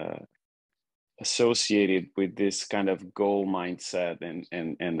associated with this kind of goal mindset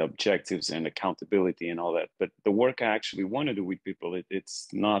and objectives and accountability and all that. But the work I actually want to do with people, it's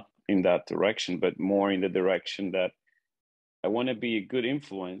not in that direction, but more in the direction that I want to be a good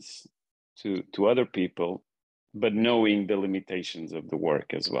influence to other people, but knowing the limitations of the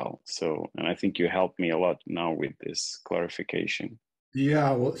work as well. So, and I think you helped me a lot now with this clarification.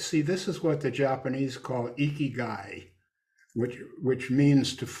 Yeah, well, see, this is what the Japanese call ikigai, which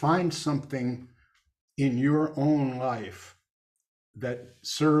means to find something in your own life that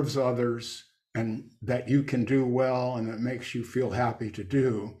serves others and that you can do well and that makes you feel happy to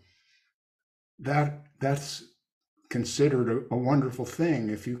do. That's considered a wonderful thing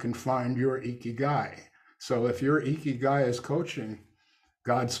if you can find your ikigai. So if your ikigai is coaching,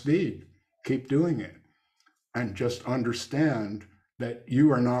 Godspeed, keep doing it. And just understand that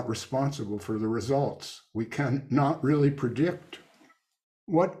you are not responsible for the results. We cannot really predict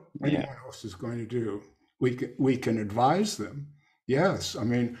what anyone else is going to do. We can advise them. Yes, I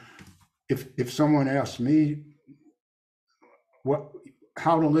mean, if someone asks me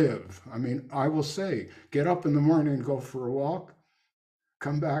how to live, I mean, I will say, get up in the morning and go for a walk,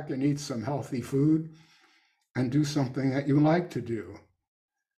 come back and eat some healthy food, and do something that you like to do.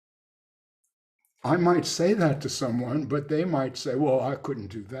 I might say that to someone, but they might say, well, I couldn't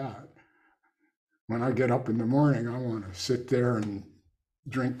do that. When I get up in the morning, I want to sit there and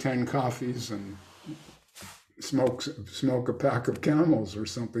drink 10 coffees and smoke a pack of Camels or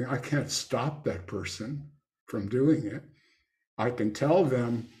something. I can't stop that person from doing it. I can tell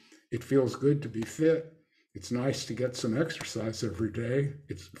them it feels good to be fit. It's nice to get some exercise every day.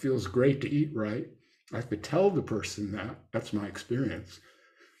 It feels great to eat right. I could tell the person that. That's my experience.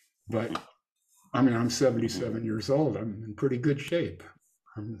 But I mean, I'm 77 years old. I'm in pretty good shape.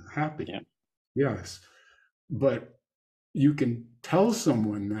 I'm happy. Yeah. Yes. But you can tell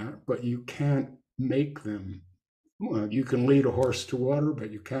someone that, but you can't make them. Well, you can lead a horse to water,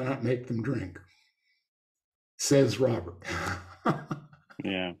 but you cannot make them drink, says Robert.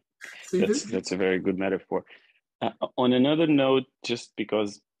 Yeah. See, That's a very good metaphor. On another note, just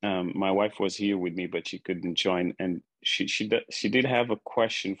because my wife was here with me, but she couldn't join, and she did have a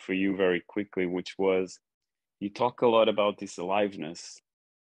question for you very quickly, which was, you talk a lot about this aliveness,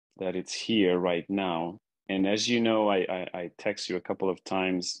 that it's here right now. And as you know, I text you a couple of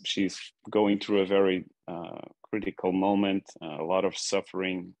times. She's going through a very critical moment, a lot of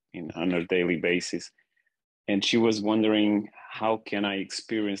suffering on a daily basis. And she was wondering, how can I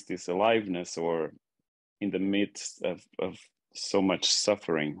experience this aliveness or in the midst of so much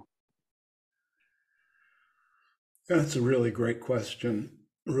suffering? That's a really great question,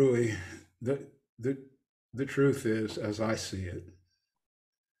 Rui. The truth is, as I see it,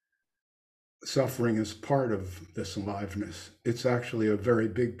 suffering is part of this aliveness. It's actually a very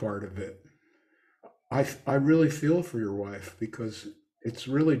big part of it. I really feel for your wife because it's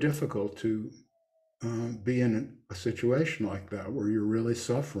really difficult to be in a situation like that where you're really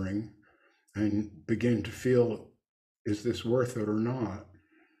suffering and begin to feel, is this worth it or not?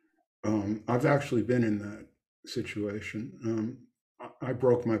 I've actually been in that situation. I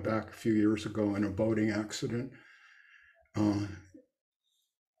broke my back a few years ago in a boating accident.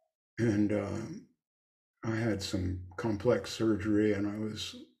 And I had some complex surgery and I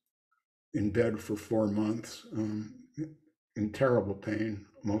was in bed for 4 months in terrible pain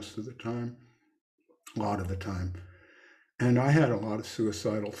most of the time, a lot of the time. And I had a lot of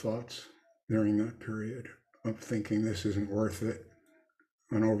suicidal thoughts during that period of thinking this isn't worth it.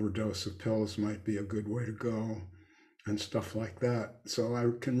 An overdose of pills might be a good way to go and stuff like that. So I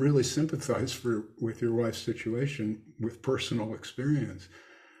can really sympathize with your wife's situation with personal experience.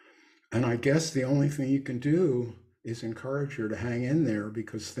 And I guess the only thing you can do is encourage her to hang in there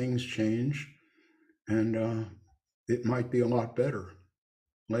because things change. And it might be a lot better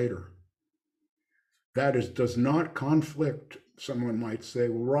later. That does not conflict. Someone might say,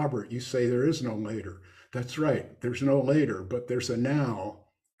 well, Robert, you say there is no later. That's right, there's no later, but there's a now,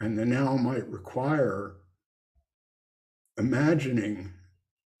 and the now might require imagining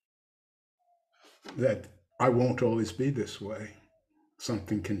that I won't always be this way.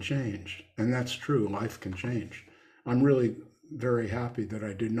 Something can change, and that's true, life can change. I'm really very happy that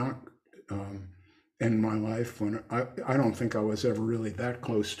I did not end my life when I don't think I was ever really that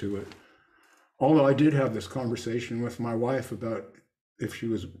close to it. Although I did have this conversation with my wife about if she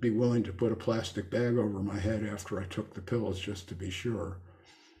was be willing to put a plastic bag over my head after I took the pills, just to be sure.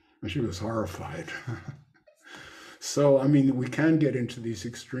 And she was horrified. So, I mean, we can get into these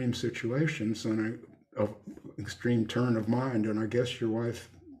extreme situations and of extreme turn of mind. And I guess your wife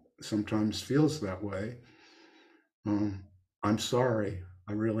sometimes feels that way. I'm sorry.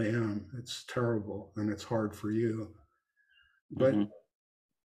 I really am. It's terrible and it's hard for you. But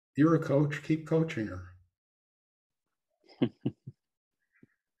you're a coach, keep coaching her.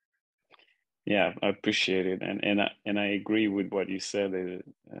 Yeah, I appreciate it, and I agree with what you said.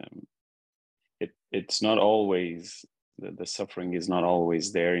 It's not always the suffering is not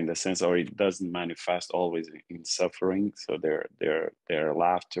always there in the sense, or it doesn't manifest always in suffering. So their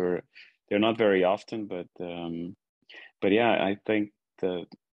laughter, they're not very often, but yeah, I think the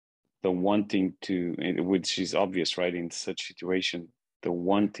wanting to, which is obvious, right, in such situation, the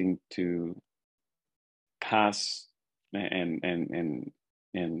wanting to pass and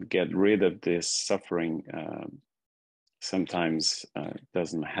get rid of this suffering sometimes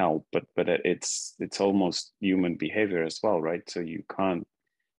doesn't help, but it's almost human behavior as well, right? So you can't,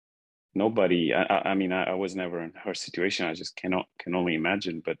 nobody, I mean, I was never in her situation, I just can only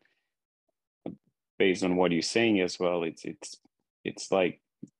imagine, but based on what you're saying as well, it's like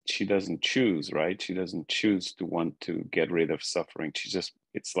she doesn't choose, right? She doesn't choose to want to get rid of suffering. She just,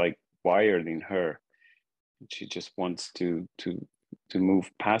 it's like wired in her. She just wants to move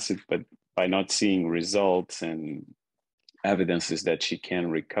past it, but by not seeing results and evidences that she can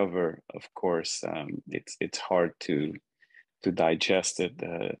recover, of course, it's hard to digest it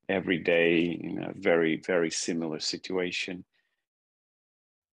every day in a very, very similar situation.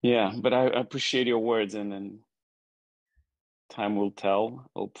 Yeah, but I appreciate your words, and then time will tell.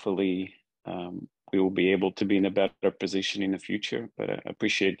 Hopefully, we will be able to be in a better position in the future, but I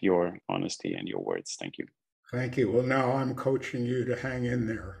appreciate your honesty and your words. Thank you. Thank you. Well, now I'm coaching you to hang in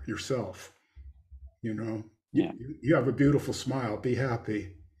there yourself. Yeah. You have a beautiful smile. Be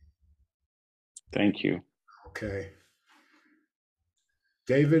happy. Thank you. Okay.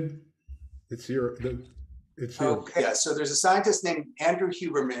 David, it's your. Okay. Yeah, so there's a scientist named Andrew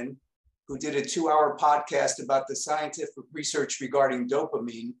Huberman who did a 2-hour podcast about the scientific research regarding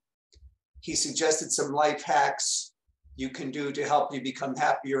dopamine. He suggested some life hacks you can do to help you become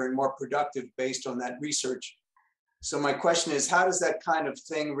happier and more productive based on that research. So my question is, how does that kind of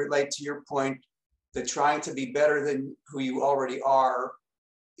thing relate to your point that trying to be better than who you already are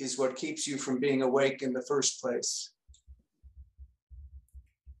is what keeps you from being awake in the first place?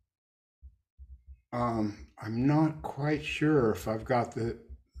 I'm not quite sure if I've got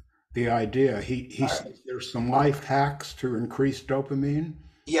the idea. He says there's some life hacks to increase dopamine.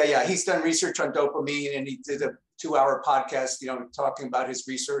 Yeah. He's done research on dopamine, and he did a 2-hour podcast, talking about his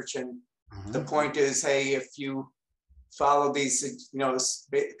research. And the point is, hey, if you follow these,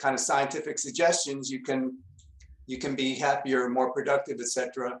 kind of scientific suggestions, you can be happier, more productive,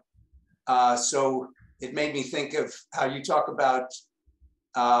 etc. So it made me think of how you talk about,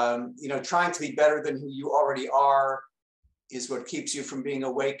 trying to be better than who you already are is what keeps you from being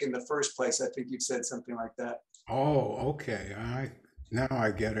awake in the first place. I think you've said something like that. Oh, okay. Now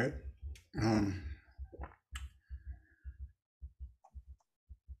I get it.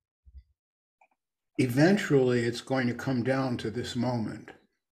 Eventually, it's going to come down to this moment.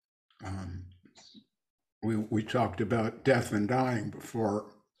 We talked about death and dying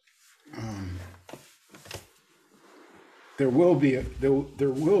before. There will be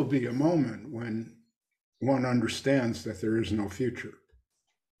a moment when one understands that there is no future.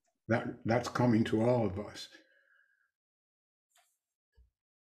 That's coming to all of us.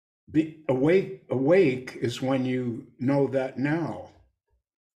 Be awake is when you know that now,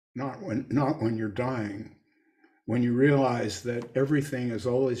 not when you're dying, when you realize that everything is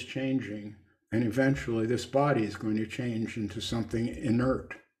always changing, and eventually this body is going to change into something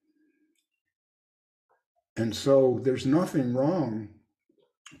inert. And so there's nothing wrong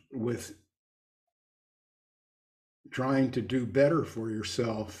with trying to do better for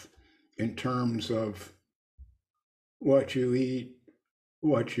yourself in terms of what you eat,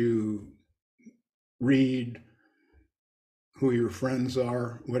 what you read, who your friends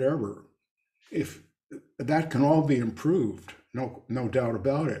are, whatever. If that can all be improved, no doubt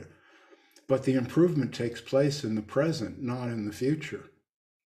about it. But the improvement takes place in the present, not in the future.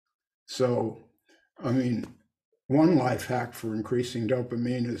 So, I mean, one life hack for increasing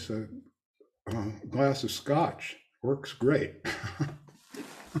dopamine is a glass of scotch. Works great.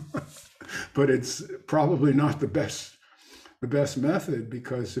 But it's probably not the best method,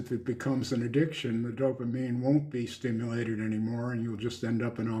 because if it becomes an addiction, the dopamine won't be stimulated anymore and you'll just end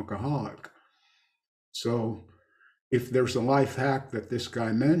up an alcoholic. So if there's a life hack that this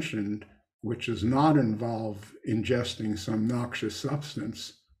guy mentioned, which does not involve ingesting some noxious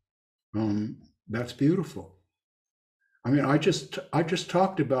substance, that's beautiful. I mean, I just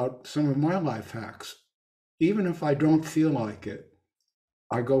talked about some of my life hacks. Even if I don't feel like it,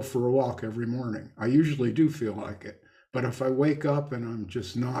 I go for a walk every morning. I usually do feel like it. But if I wake up and I'm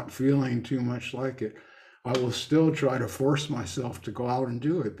just not feeling too much like it, I will still try to force myself to go out and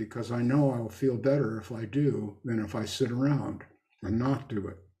do it, because I know I'll feel better if I do than if I sit around and not do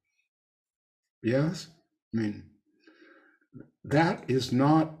it. Yes? I mean, that is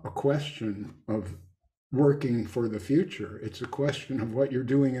not a question of working for the future. It's a question of what you're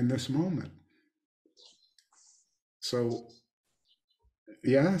doing in this moment. So,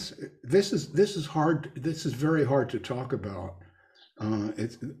 yes, this is hard. This is very hard to talk about.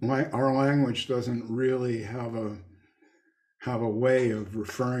 Our language doesn't really have a way of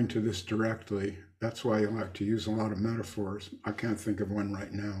referring to this directly. That's why I like to use a lot of metaphors. I can't think of one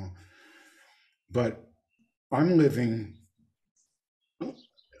right now. But I'm living,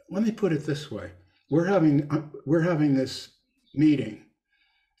 let me put it this way. We're having this meeting,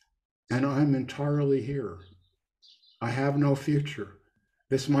 and I'm entirely here. I have no future.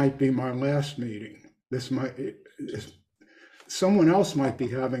 This might be my last meeting. Someone else might be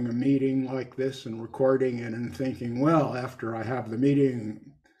having a meeting like this and recording it and thinking, well, after I have the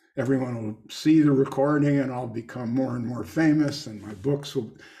meeting, everyone will see the recording and I'll become more and more famous and my books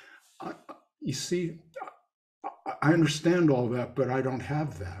will. You see, I understand all that, but I don't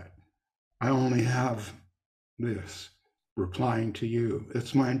have that. I only have this, replying to you.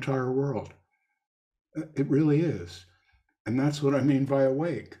 It's my entire world. It really is. And that's what I mean by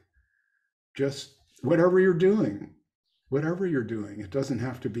awake. Just whatever you're doing, it doesn't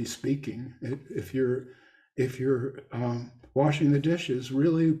have to be speaking. If you're washing the dishes,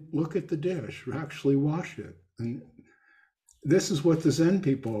 really look at the dish, actually wash it. And this is what the Zen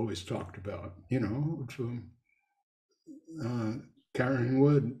people always talked about, carrying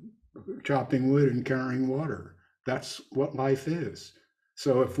wood, chopping wood and carrying water. That's what life is.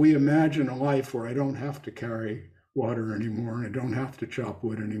 So if we imagine a life where I don't have to carry water anymore and I don't have to chop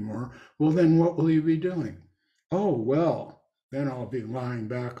wood anymore, well, then what will you be doing? Oh, well, then I'll be lying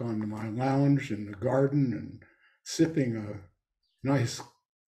back on my lounge in the garden and sipping a nice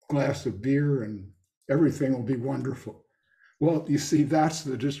glass of beer and everything will be wonderful. Well, you see, that's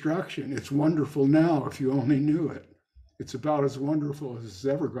the distraction. It's wonderful now if you only knew it. It's about as wonderful as it's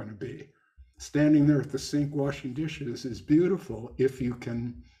ever going to be. Standing there at the sink washing dishes is beautiful if you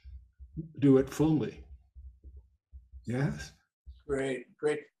can do it fully. Yes? Great.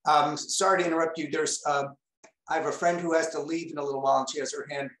 Sorry to interrupt you. I have a friend who has to leave in a little while and she has her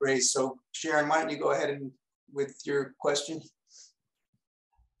hand raised. So Sharon, why don't you go ahead with your question?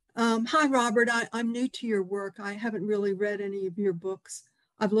 Hi, Robert. I'm new to your work. I haven't really read any of your books.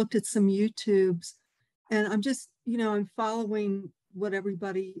 I've looked at some YouTubes and I'm just, I'm following what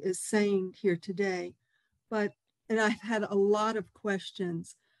everybody is saying here today. And I've had a lot of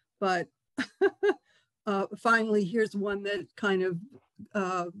questions, but finally, here's one that kind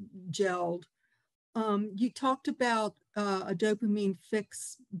of gelled. You talked about a dopamine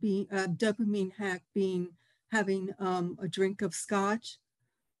fix being a dopamine hack being having a drink of scotch.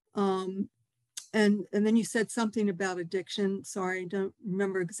 And then you said something about addiction. Sorry, I don't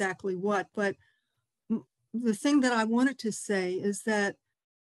remember exactly what, but the thing that I wanted to say is that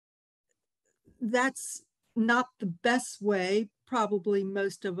that's not the best way. Probably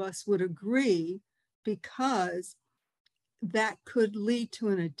most of us would agree, because that could lead to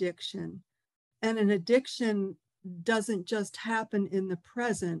an addiction. And an addiction doesn't just happen in the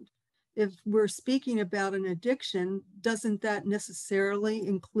present. If we're speaking about an addiction, doesn't that necessarily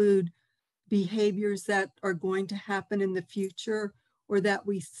include behaviors that are going to happen in the future or that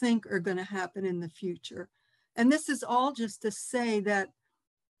we think are going to happen in the future? And this is all just to say that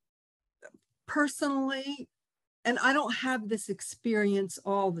personally, and I don't have this experience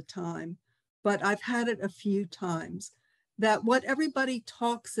all the time, but I've had it a few times, that what everybody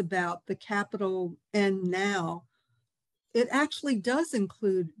talks about, the capital N now, it actually does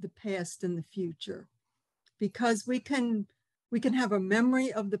include the past and the future, because we can We can have a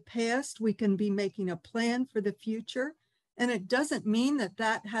memory of the past. We can be making a plan for the future. And it doesn't mean that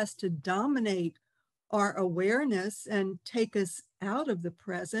that has to dominate our awareness and take us out of the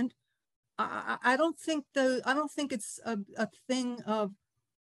present. I don't think it's a thing of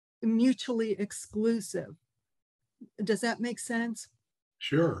mutually exclusive. Does that make sense?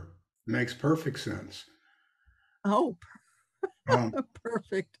 Sure, makes perfect sense. Oh, Um,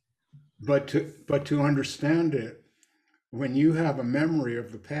 perfect. but to understand it, when you have a memory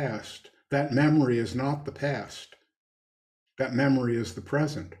of the past, that memory is not the past. That memory is the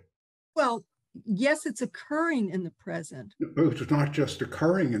present. Well, yes, it's occurring in the present. It's not just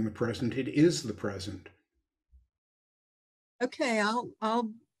occurring in the present, it is the present. Okay,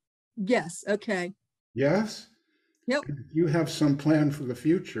 yes, okay. Yes? Yep. If you have some plan for the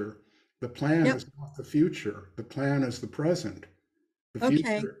future, the plan Yep. is not the future. The plan is the present.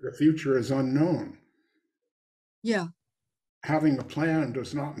 Okay. The future is unknown. Yeah. Having a plan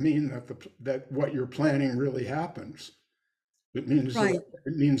does not mean that what you're planning really happens. It means Right.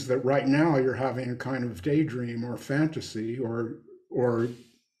 that right now you're having a kind of daydream or fantasy or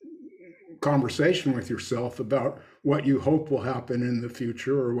conversation with yourself about what you hope will happen in the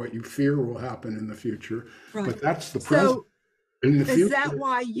future or what you fear will happen in the future. Right. But that's the present. So In the is future, that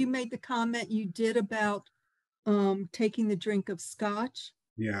why you made the comment you did about taking the drink of scotch?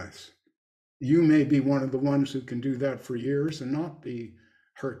 yes. You may be one of the ones who can do that for years and not be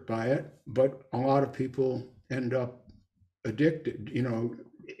hurt by it, but a lot of people end up addicted,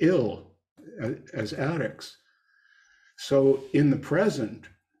 ill as addicts. So in the present,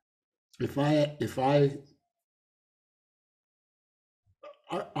 if I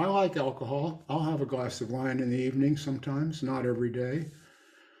like alcohol, I'll have a glass of wine in the evening sometimes, not every day.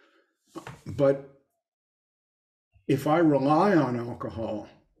 But if I rely on alcohol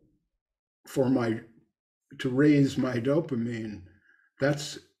to raise my dopamine,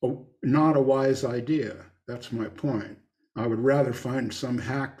 that's not a wise idea. That's my point. I would rather find some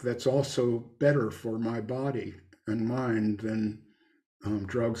hack that's also better for my body and mind than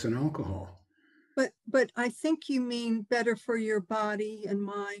drugs and alcohol. But I think you mean better for your body and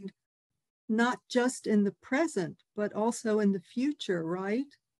mind, not just in the present, but also in the future, right?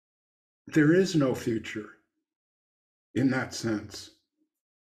 There is no future in that sense.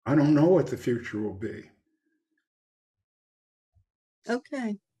 I don't know what the future will be.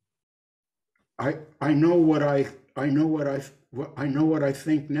 Okay. I know what I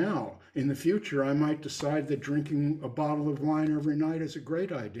think now. In the future, I might decide that drinking a bottle of wine every night is a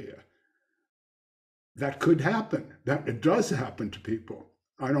great idea. That could happen. That it does happen to people.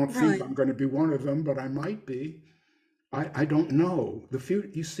 I don't think Right. I'm going to be one of them, but I might be. I don't know.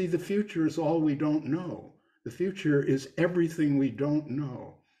 You see, the future is all we don't know. The future is everything we don't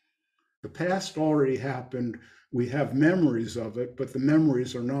know. The past already happened. We have memories of it, but the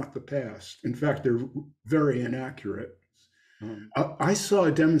memories are not the past. In fact, they're very inaccurate. I saw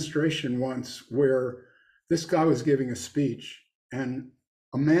a demonstration once where this guy was giving a speech, and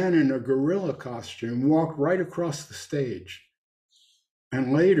a man in a gorilla costume walked right across the stage.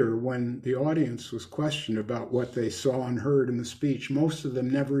 And later, when the audience was questioned about what they saw and heard in the speech, most of them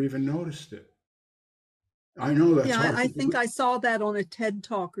never even noticed it. I know that's hard. I think I saw that on a TED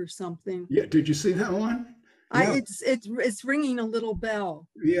Talk or something. Yeah, did you see that one? Yeah. It's ringing a little bell.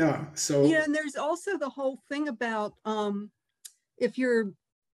 Yeah. So and there's also the whole thing about if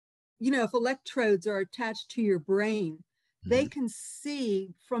electrodes are attached to your brain, they can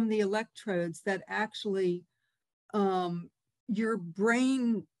see from the electrodes that actually your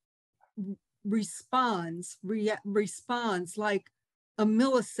brain responds like a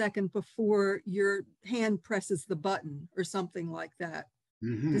millisecond before your hand presses the button or something like that.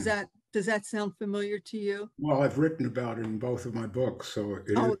 Does that sound familiar to you? Well, I've written about it in both of my books, so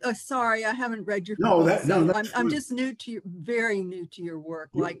sorry, I haven't read your no, book. I'm just very new to your work.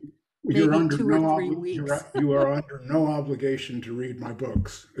 You're maybe under 2 or 3 weeks. You are under no obligation to read my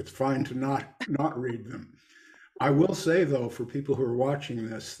books. It's fine to not read them. I will say, though, for people who are watching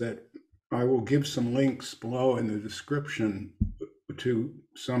this, that I will give some links below in the description to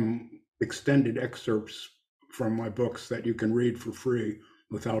some extended excerpts from my books that you can read for free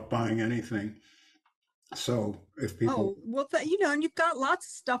without buying anything. So if people, and you've got lots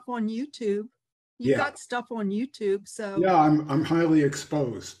of stuff on YouTube. You've got stuff on YouTube, so yeah, I'm highly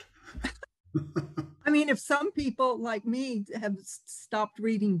exposed. I mean, if some people like me have stopped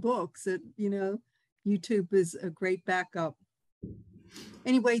reading books, YouTube is a great backup.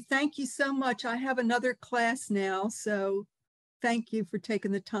 Anyway, thank you so much. I have another class now, so thank you for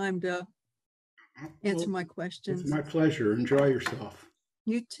taking the time to answer my questions. It's my pleasure. Enjoy yourself.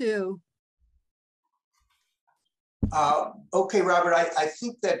 You too. Okay, Robert, I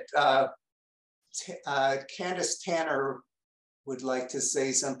think that Candace Tanner would like to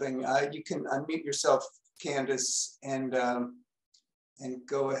say something. You can unmute yourself, Candace, and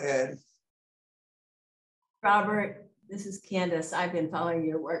go ahead. Robert, this is Candace. I've been following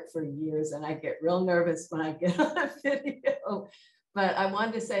your work for years and I get real nervous when I get on a video. But I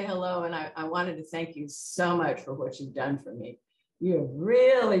wanted to say hello and I wanted to thank you so much for what you've done for me. You have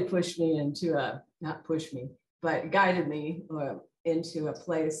really pushed me into a, not pushed me, but guided me into a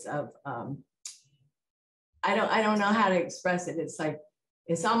place of, I don't know how to express it. It's like,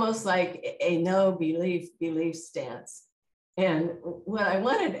 it's almost like a no belief stance. And what I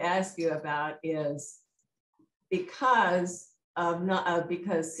wanted to ask you about is, because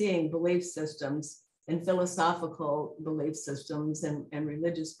seeing belief systems and philosophical belief systems and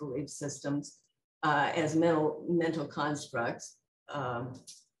religious belief systems as mental constructs,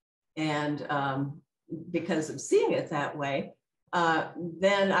 because of seeing it that way,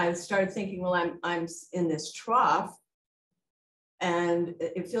 then I started thinking, well, I'm in this trough and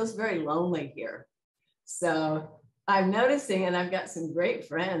it feels very lonely here. So I'm noticing, and I've got some great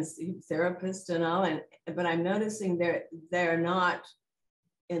friends, therapists and all, but I'm noticing they're not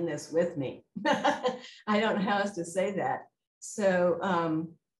in this with me. I don't know how else to say that. So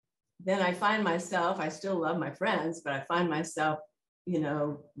then I find myself, I still love my friends, but I find myself,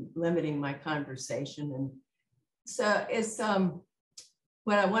 limiting my conversation. And so it's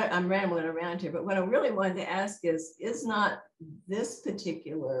what I'm rambling around here, but what I really wanted to ask is not this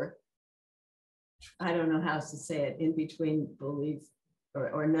particular, I don't know how to say it, in between belief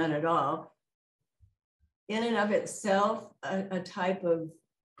or none at all, in and of itself, a type of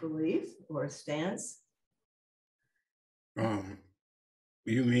belief or stance?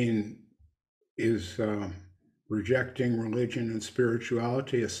 You mean, is rejecting religion and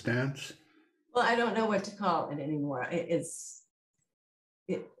spirituality a stance? Well, I don't know what to call it anymore. It's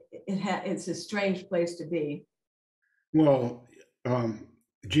a strange place to be. Well,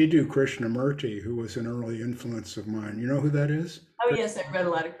 Jiddu Krishnamurti, who was an early influence of mine, you know who that is? Oh, yes, I read a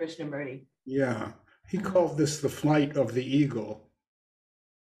lot of Krishnamurti. Yeah, he called this the flight of the eagle,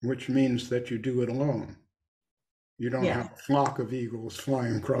 which means that you do it alone. You don't have a flock of eagles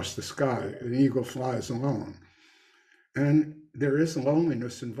flying across the sky. An eagle flies alone. And there is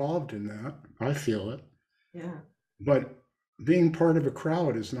loneliness involved in that. I feel it. Yeah. But being part of a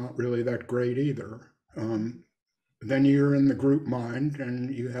crowd is not really that great either. Then you're in the group mind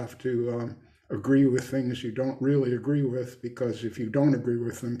and you have to agree with things you don't really agree with, because if you don't agree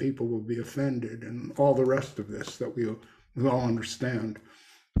with them, people will be offended, and all the rest of this that we all understand.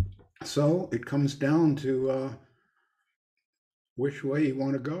 So it comes down to which way you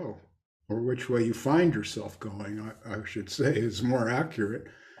want to go, or which way you find yourself going, I should say, is more accurate.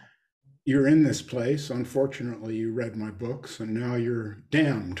 You're in this place. Unfortunately, you read my books and now you're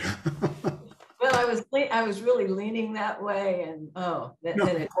damned. Well, I was really leaning that way, and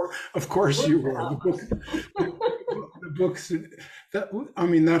of course you were. The books.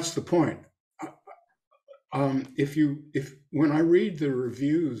 That's the point. When I read the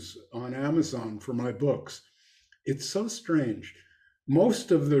reviews on Amazon for my books, it's so strange. Most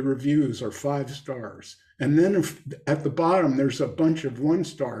of the reviews are 5 stars. And then at the bottom, there's a bunch of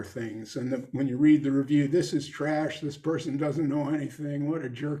 1-star things. And when you read the review, this is trash, this person doesn't know anything, what a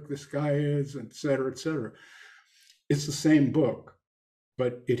jerk this guy is, et cetera, et cetera. It's the same book,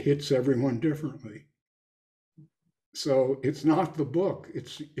 but it hits everyone differently. So it's not the book,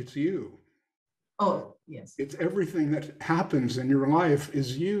 it's you. Oh, yes. It's everything that happens in your life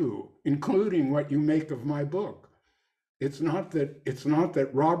is you, including what you make of my book. It's not that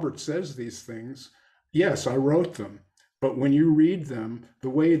Robert says these things. Yes, I wrote them, but when you read them, the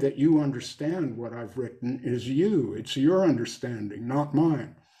way that you understand what I've written is you. It's your understanding, not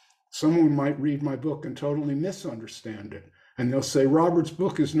mine. Someone might read my book and totally misunderstand it, and they'll say, Robert's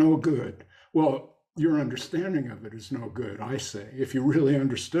book is no good. Well, your understanding of it is no good, I say. If you really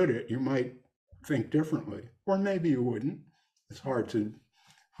understood it, you might think differently, or maybe you wouldn't. It's hard to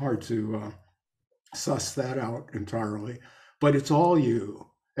suss that out entirely, but it's all you.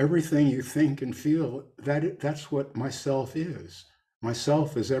 Everything you think and feel, that's what myself is.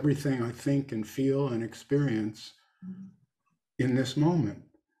 Myself is everything I think and feel and experience in this moment.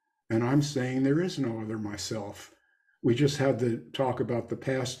 And I'm saying there is no other myself. We just had to talk about the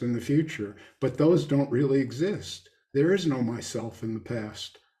past and the future, but those don't really exist. There is no myself in the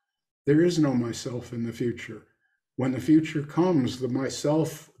past. There is no myself in the future. When the future comes, the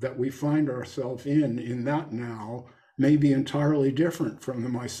myself that we find ourselves in that now, may be entirely different from the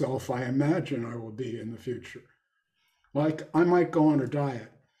myself I imagine I will be in the future. Like, I might go on a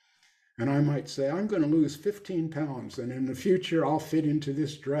diet, And I might say, I'm going to lose 15 pounds, and in the future, I'll fit into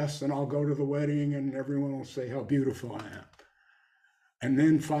this dress, and I'll go to the wedding, and everyone will say how beautiful I am. And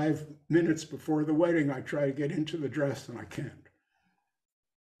then 5 minutes before the wedding, I try to get into the dress, and I can't.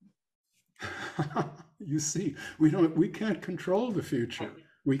 You see, we can't control the future.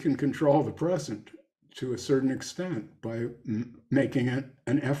 We can control the present to a certain extent by making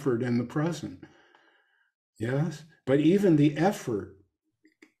an effort in the present. Yes, but even the effort,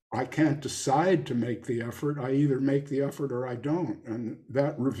 I can't decide to make the effort. I either make the effort or I don't. And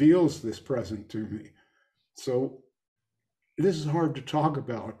that reveals this present to me. So this is hard to talk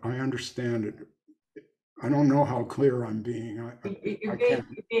about. I understand it. I don't know how clear I'm being. You're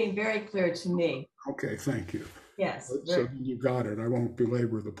being very clear to me. Okay, thank you. Yes. So you got it. I won't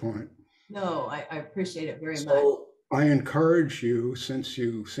belabor the point. No, I appreciate it very much. So I encourage you, since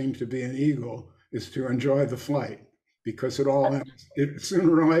you seem to be an eagle, is to enjoy the flight, because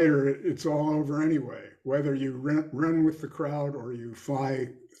sooner or later it's all over anyway. Whether you run with the crowd or you fly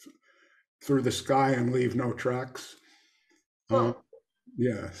through the sky and leave no tracks. Well,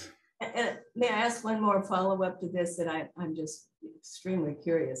 yes. And may I ask one more follow-up to this that I'm just extremely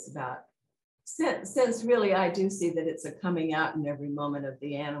curious about? Since really I do see that it's a coming out in every moment of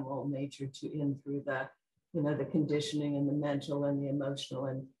the animal nature in through the, the conditioning and the mental and the emotional.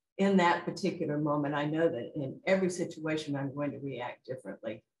 And in that particular moment, I know that in every situation I'm going to react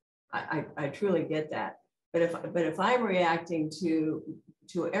differently. I truly get that. But if I'm reacting to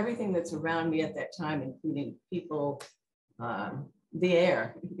everything that's around me at that time, including people, the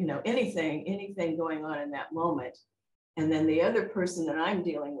air, anything going on in that moment, and then the other person that I'm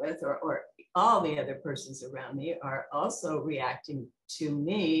dealing with, or all the other persons around me are also reacting to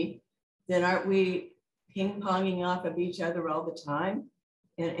me, then aren't we ping-ponging off of each other all the time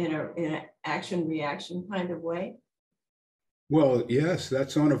in an action-reaction kind of way? Well, yes,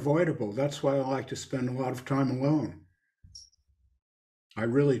 that's unavoidable. That's why I like to spend a lot of time alone. I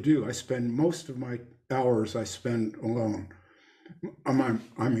really do. I spend most of my hours I spend alone.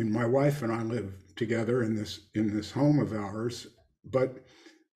 I mean, my wife and I live together in this home of ours, but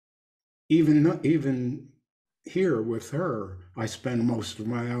even here with her, I spend most of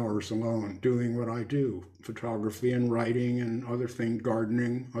my hours alone doing what I do, photography and writing and other things,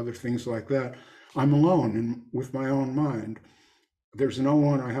 gardening, other things like that. I'm alone and with my own mind. There's no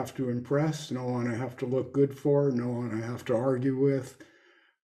one I have to impress, no one I have to look good for, no one I have to argue with.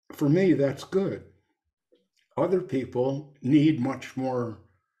 For me, that's good. Other people need much more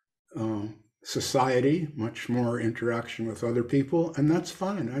society, much more interaction with other people, and that's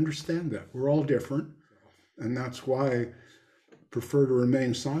fine. I understand that. We're all different, and that's why I prefer to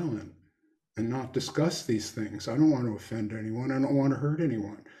remain silent and not discuss these things. I don't want to offend anyone. I don't want to hurt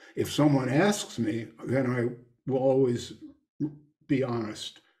anyone. If someone asks me, then I will always be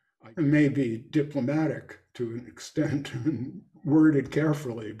honest. I may be diplomatic to an extent and worded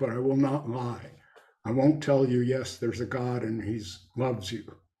carefully, but I will not lie. I won't tell you, yes, there's a God and he loves you.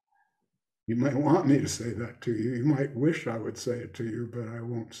 You might want me to say that to you. You might wish I would say it to you, but I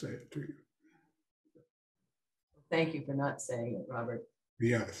won't say it to you. Thank you for not saying it, Robert.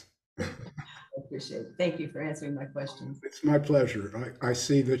 Yes. I appreciate it. Thank you for answering my questions. It's my pleasure. I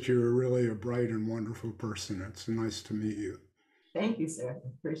see that you're really a bright and wonderful person. It's nice to meet you. Thank you, sir. I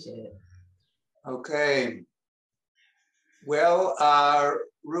appreciate it. Okay. Well,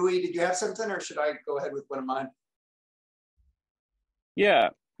 Rui, did you have something, or should I go ahead with one of mine? Yeah,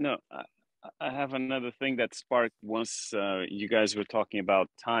 no, I have another thing that sparked once you guys were talking about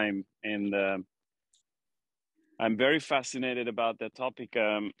time, and I'm very fascinated about that topic.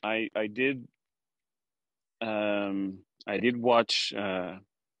 I did watch.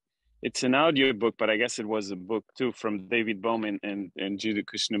 It's an audio book, but I guess it was a book too, from David Bowman and Jiddu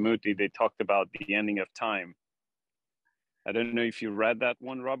Krishnamurti. They talked about the ending of time. I don't know if you read that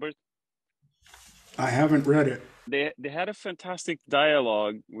one, Robert. I haven't read it. They had a fantastic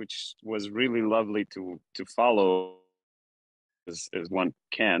dialogue, which was really lovely to follow, as one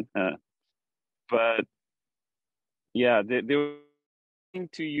can. But yeah, they were trying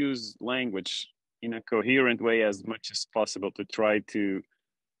to use language in a coherent way as much as possible to try to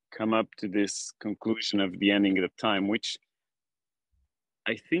come up to this conclusion of the ending of time, which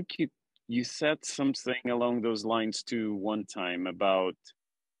I think you said something along those lines too one time about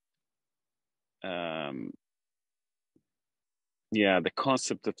the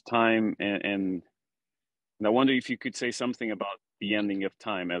concept of time, and I wonder if you could say something about the ending of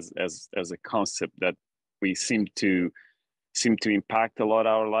time as a concept that we seem to impact a lot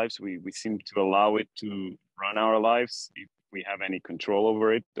our lives. We seem to allow it to run our lives if we have any control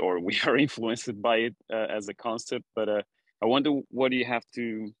over it, or we are influenced by it as a concept. But I wonder what you have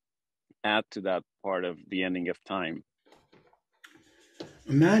to add to that part of the ending of time?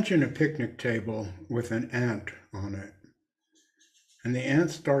 Imagine a picnic table with an ant on it, and the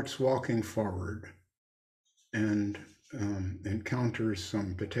ant starts walking forward and encounters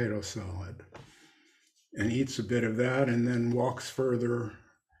some potato salad and eats a bit of that, and then walks further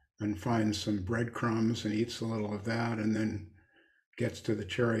and finds some breadcrumbs and eats a little of that, and then gets to the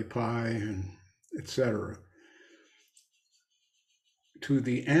cherry pie and etc. To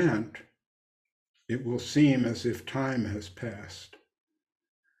the ant, it will seem as if time has passed,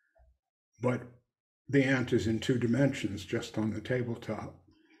 but the ant is in 2 dimensions just on the tabletop.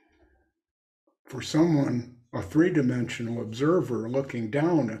 For someone, a 3-dimensional observer looking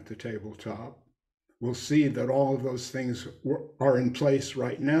down at the tabletop, will see that all of those things are in place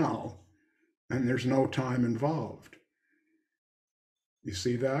right now, and there's no time involved. You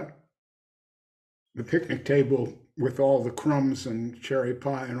see that? The picnic table with all the crumbs and cherry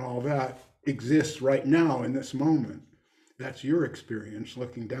pie and all that exists right now in this moment. That's your experience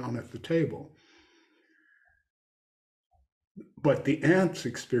looking down at the table. But the ant's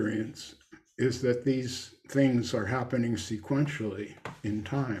experience is that these things are happening sequentially in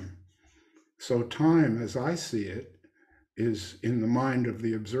time. So time, as I see it, is in the mind of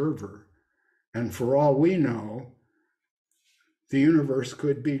the observer. And for all we know, the universe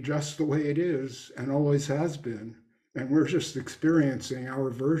could be just the way it is and always has been. And we're just experiencing our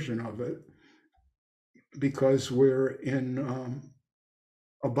version of it because we're in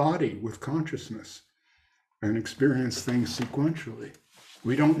a body with consciousness and experience things sequentially.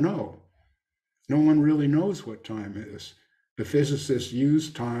 We don't know. No one really knows what time is. The physicists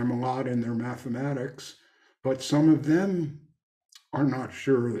use time a lot in their mathematics, but some of them are not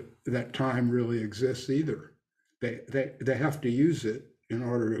sure that time really exists either. They have to use it in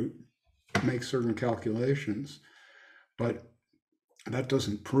order to make certain calculations, but that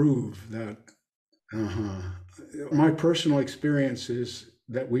doesn't prove that. My personal experience is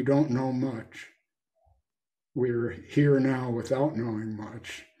that we don't know much. We're here now without knowing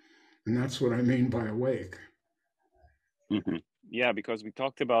much, and that's what I mean by awake. Mm-hmm. Yeah, because we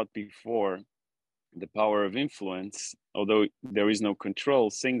talked about before the power of influence. Although there is no control,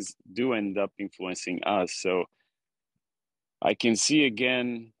 things do end up influencing us. So I can see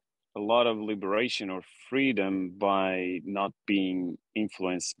again a lot of liberation or freedom by not being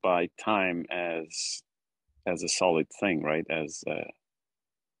influenced by time as a solid thing, right? As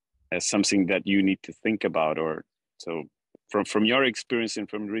something that you need to think about. Or so from your experience and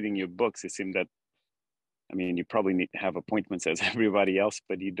from reading your books, it seemed that, I mean, you probably need to have appointments as everybody else,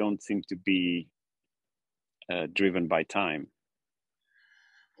 but you don't seem to be driven by time.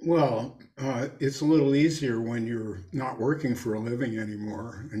 Well, it's a little easier when you're not working for a living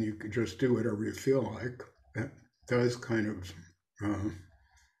anymore and you can just do whatever you feel like. That does kind of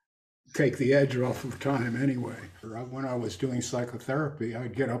take the edge off of time anyway. When I was doing psychotherapy,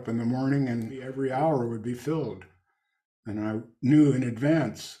 I'd get up in the morning and every hour would be filled. And I knew in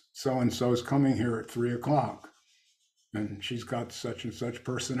advance, so-and-so's coming here at 3:00. And she's got such and such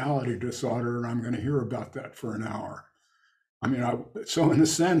personality disorder, and I'm going to hear about that for an hour. I mean, so in a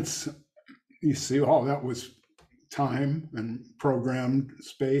sense, you see, all that was time and programmed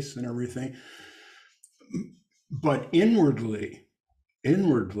space and everything. But inwardly,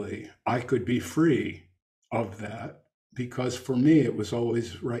 I could be free of that because for me, it was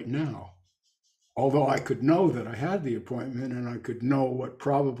always right now. Although I could know that I had the appointment and I could know what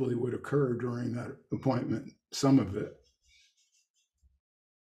probably would occur during that appointment, some of it.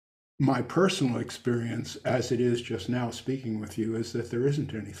 My personal experience, as it is just now speaking with you, is that there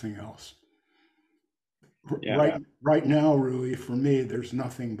isn't anything else. Yeah. Right now, Rui, for me, there's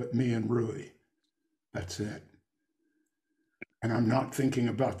nothing but me and Rui. That's it. And I'm not thinking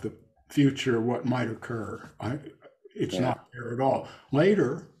about the future, what might occur. It's not there at all.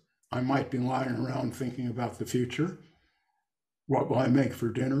 Later, I might be lying around thinking about the future. What will I make for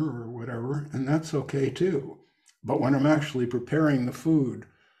dinner or whatever? And that's okay too. But when I'm actually preparing the food,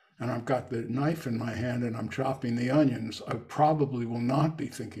 and I've got the knife in my hand and I'm chopping the onions, I probably will not be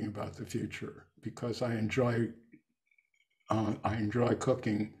thinking about the future because I enjoy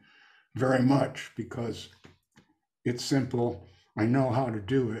cooking very much because it's simple. I know how to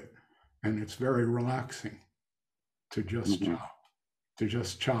do it, and it's very relaxing to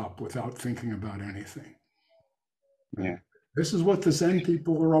just chop without thinking about anything. Yeah. This is what the Zen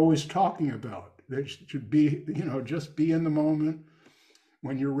people are always talking about. They should be, just be in the moment.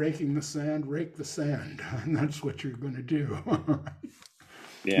 When you're raking the sand, rake the sand, and that's what you're going to do.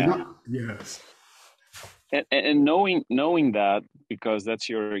 Yeah. Yes. And knowing that, because that's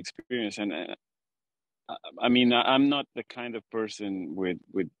your experience, and I mean, I'm not the kind of person with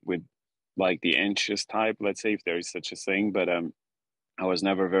like the anxious type, let's say, if there is such a thing, but I was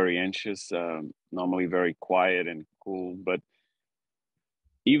never very anxious, normally very quiet and cool. But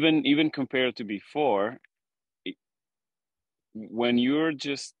even compared to before, it, when you're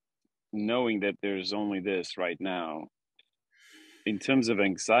just knowing that there's only this right now, in terms of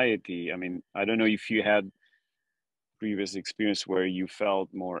anxiety, I mean, I don't know if you had previous experience where you felt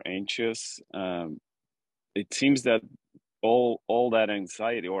more anxious. It seems that all that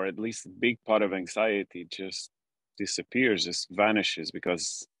anxiety, or at least a big part of anxiety, just disappears, just vanishes,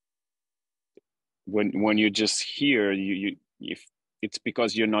 because when you're just here, you if it's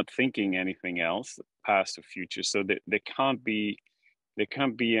because you're not thinking anything else, past or future. So there can't be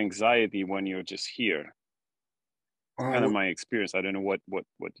anxiety when you're just here. Kind of my experience. I don't know what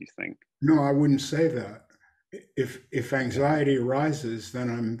you think. No, I wouldn't say that. If anxiety arises,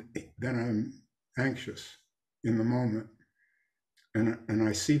 then I'm anxious in the moment, and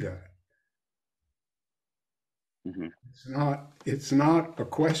I see that. Mm-hmm. It's not a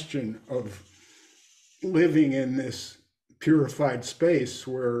question of living in this purified space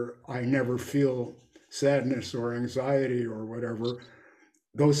where I never feel sadness or anxiety or whatever.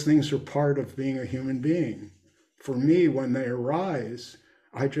 Those things are part of being a human being. For me, when they arise,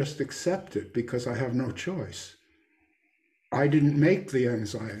 I just accept it because I have no choice. I didn't make the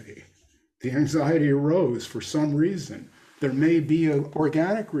anxiety. The anxiety arose for some reason. There may be an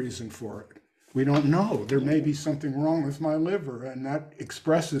organic reason for it. We don't know. There may be something wrong with my liver, and that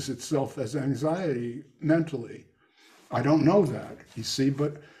expresses itself as anxiety mentally. I don't know that, you see,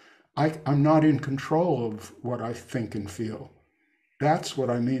 but I'm not in control of what I think and feel. That's what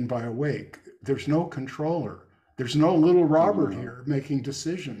I mean by awake. There's no controller. There's no little Robert here making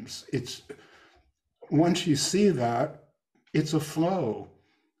decisions. It's once you see that, it's a flow.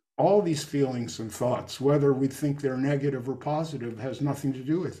 All these feelings and thoughts, whether we think they're negative or positive, has nothing to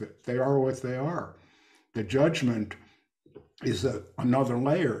do with it. They are what they are. The judgment is another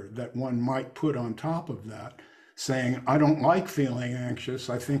layer that one might put on top of that, saying, I don't like feeling anxious.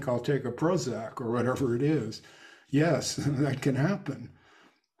 I think I'll take a Prozac or whatever it is. Yes, that can happen.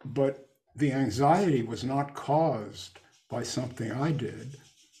 But the anxiety was not caused by something I did.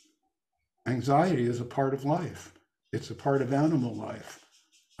 Anxiety is a part of life. It's a part of animal life.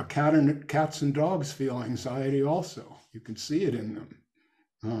 Cats and dogs feel anxiety also. You can see it in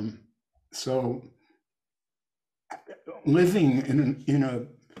them. So living in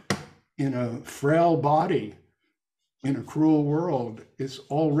a frail body in a cruel world is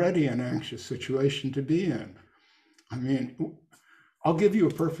already an anxious situation to be in. I mean, I'll give you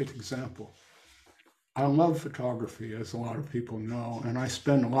a perfect example. I love photography, as a lot of people know, and I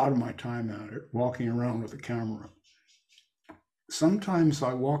spend a lot of my time at it, walking around with a camera. Sometimes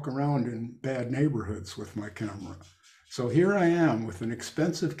I walk around in bad neighborhoods with my camera. So here I am with an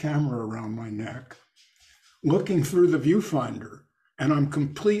expensive camera around my neck, looking through the viewfinder, and I'm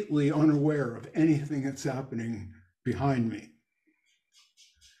completely unaware of anything that's happening behind me.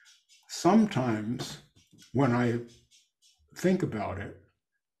 Sometimes when I think about it,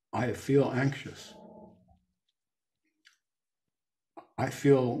 I feel anxious. I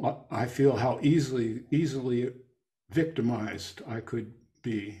feel how easily victimized I could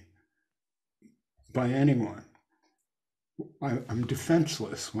be by anyone. I'm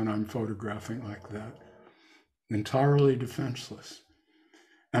defenseless when I'm photographing like that, entirely defenseless.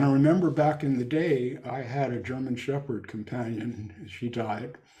 And I remember back in the day, I had a German Shepherd companion. She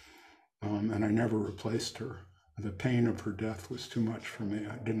died, and I never replaced her. The pain of her death was too much for me.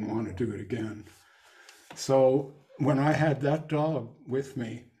 I didn't want to do it again. So when I had that dog with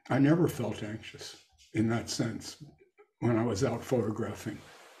me, I never felt anxious in that sense when I was out photographing.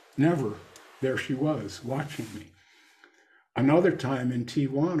 Never. There she was watching me. Another time in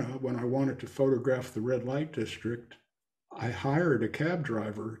Tijuana, when I wanted to photograph the red light district, I hired a cab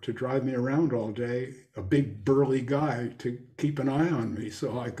driver to drive me around all day, a big burly guy to keep an eye on me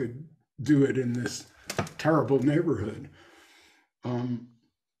so I could do it in this terrible neighborhood.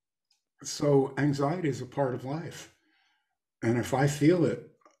 So anxiety is a part of life. And if I feel it,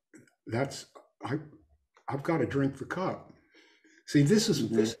 I've got to drink the cup. See, this is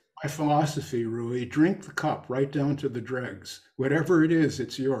my philosophy, Rui. Drink the cup right down to the dregs. Whatever it is,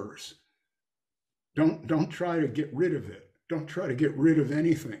 it's yours. Don't try to get rid of it. Don't try to get rid of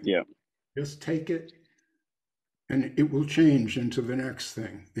anything. Yeah. Just take it and it will change into the next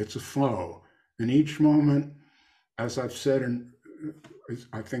thing. It's a flow. And each moment, as I've said, and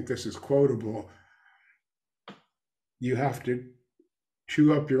I think this is quotable, you have to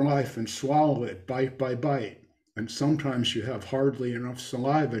chew up your life and swallow it bite by bite. And sometimes you have hardly enough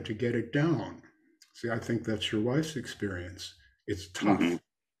saliva to get it down. See, I think that's your wife's experience. It's tough.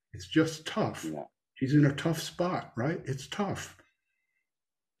 It's just tough. Yeah. She's in a tough spot, right? It's tough.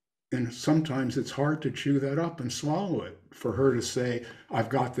 And sometimes it's hard to chew that up and swallow it for her to say, I've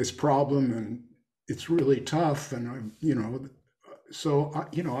got this problem and it's really tough. And I'm, so,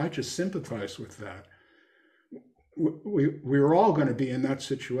 I just sympathize with that. We're all going to be in that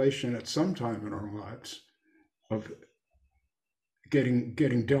situation at some time in our lives of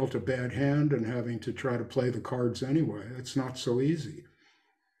getting dealt a bad hand and having to try to play the cards anyway. It's not so easy.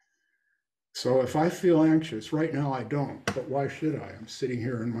 So if I feel anxious, right now I don't, but why should I? I'm sitting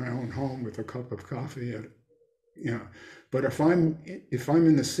here in my own home with a cup of coffee. But if I'm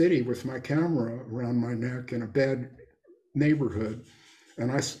in the city with my camera around my neck in a bad neighborhood and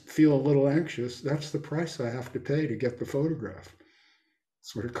I feel a little anxious, that's the price I have to pay to get the photograph.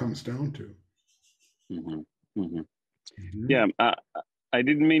 That's what it comes down to. Mm-hmm. Mm-hmm. Mm-hmm. Yeah, I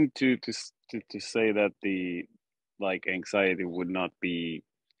didn't mean to say that the anxiety would not be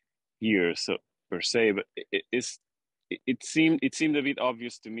here so per se, but it seemed a bit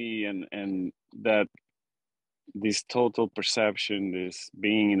obvious to me, and that this total perception, this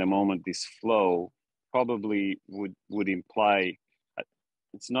being in a moment, this flow probably would imply,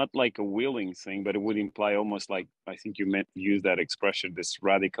 it's not like a willing thing, but it would imply almost like, I think you use that expression, this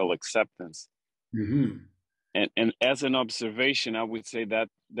radical acceptance. Mm-hmm. And as an observation, I would say that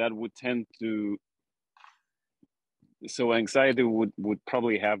would tend to, so anxiety would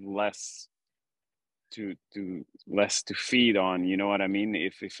probably have less to feed on, you know what I mean,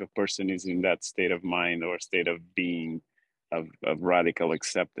 if a person is in that state of mind or state of being of radical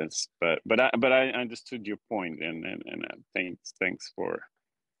acceptance. But I understood your point, and thanks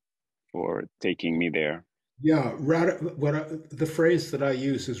for taking me there. Yeah, the phrase that I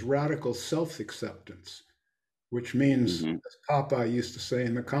use is radical self-acceptance, which means, Mm-hmm. as Popeye used to say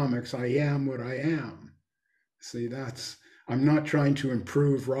in the comics, I am what I am. See, I'm not trying to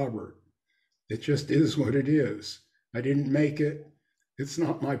improve Robert. It just is what it is. I didn't make it. It's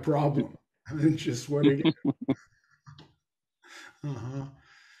not my problem. It's just what it is. Uh-huh.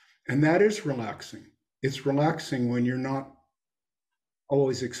 And that is relaxing. It's relaxing when you're not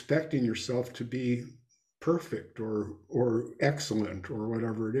always expecting yourself to be perfect or excellent or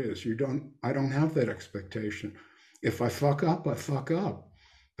whatever it is. I don't have that expectation. If I fuck up, I fuck up.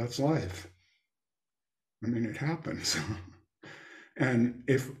 That's life. I mean, it happens. And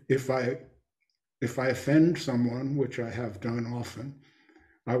if I offend someone, which I have done often,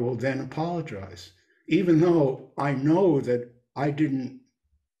 I will then apologize, even though I know that I didn't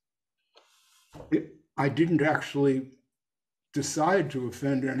actually decide to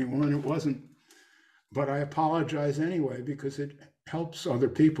offend anyone. It wasn't, but I apologize anyway because it helps other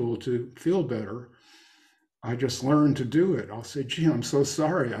people to feel better. I just learned to do it. I'll say, gee, I'm so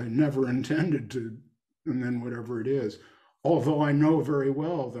sorry. I never intended to, and then whatever it is. Although I know very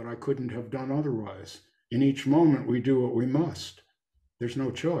well that I couldn't have done otherwise. In each moment, we do what we must. There's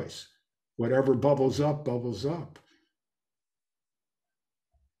no choice. Whatever bubbles up, bubbles up.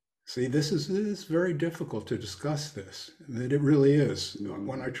 See, this is very difficult to discuss this. That it really is.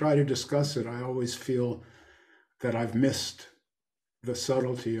 When I try to discuss it, I always feel that I've missed the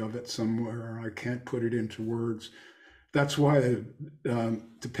subtlety of it somewhere. I can't put it into words. That's why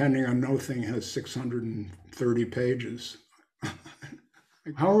Depending on Nothing has 630 pages.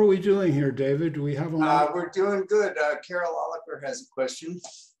 How are we doing here, David? Do we have a lot? We're doing good. Carol Oliver has a question.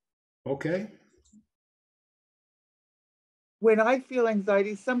 Okay. When I feel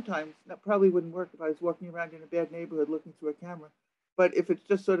anxiety, sometimes, that probably wouldn't work if I was walking around in a bad neighborhood looking through a camera, but if it's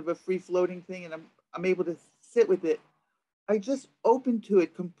just sort of a free-floating thing and I'm able to sit with it, I just open to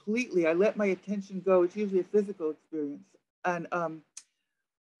it completely. I let my attention go. It's usually a physical experience. And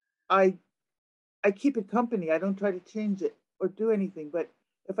I keep it company. I don't try to change it or do anything, but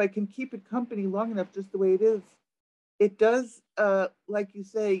if I can keep it company long enough, just the way it is, it does, like you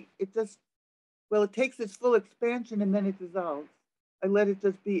say, it takes its full expansion and then it dissolves. I let it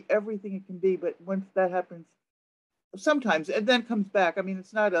just be everything it can be, but once that happens, sometimes, and then comes back. I mean,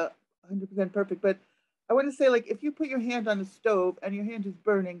 it's not 100% perfect, but I want to say, like, if you put your hand on the stove and your hand is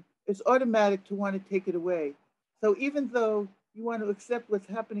burning, it's automatic to want to take it away. So even though you want to accept what's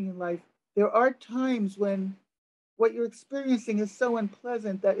happening in life, there are times when what you're experiencing is so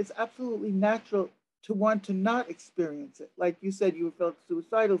unpleasant that it's absolutely natural to want to not experience it. Like you said, you felt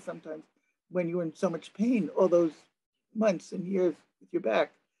suicidal sometimes when you were in so much pain all those months and years with your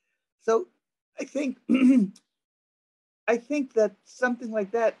back. So I think I think that something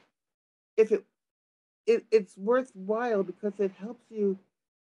like that, if it's worthwhile because it helps you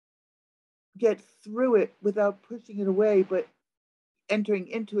get through it without pushing it away, but entering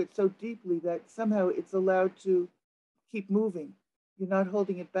into it so deeply that somehow it's allowed to keep moving. You're not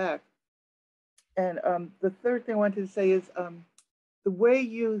holding it back. And the third thing I wanted to say is the way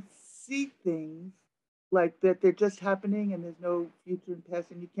you see things, like that they're just happening and there's no future and past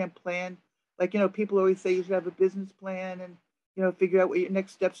and you can't plan. Like, people always say you should have a business plan and, figure out what your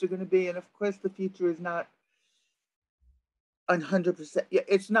next steps are going to be. And of course, the future is not 100%. Yeah,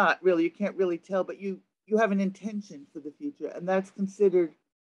 it's not really, you can't really tell, but you have an intention for the future. And that's considered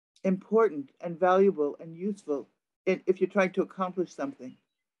important and valuable and useful if you're trying to accomplish something.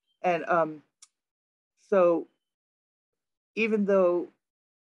 And so even though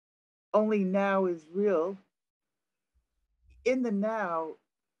only now is real, in the now,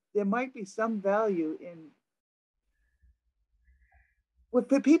 there might be some value in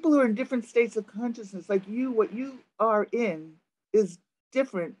for people who are in different states of consciousness, like you, what you are in is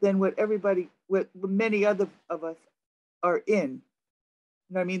different than what many other of us are in.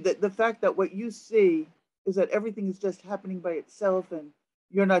 You know what I mean? The fact that what you see is that everything is just happening by itself and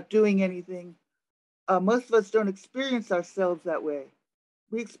you're not doing anything. Most of us don't experience ourselves that way.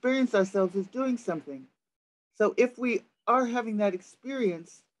 We experience ourselves as doing something. So if we are having that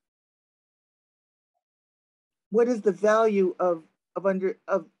experience, what is the value of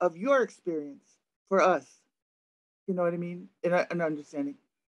your experience for us? You know what I mean? In an understanding.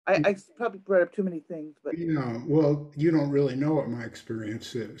 I probably brought up too many things, but well, you don't really know what my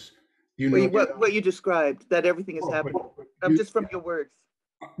experience is. You know what you described, that everything is happening. Just from your words.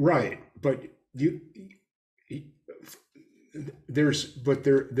 Right, but there's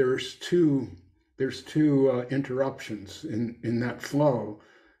two interruptions in that flow.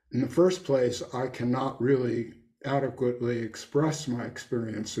 In the first place, I cannot really adequately express my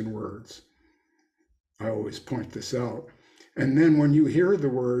experience in words. I always point this out. And then when you hear the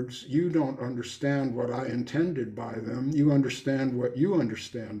words, you don't understand what I intended by them. You understand what you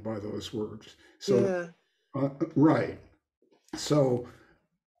understand by those words. So, yeah. Right. So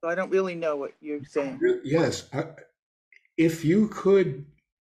I don't really know what you're saying. Yes. If you could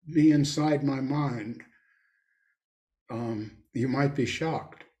be inside my mind, you might be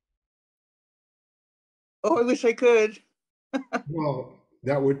shocked. Oh, I wish I could. Well,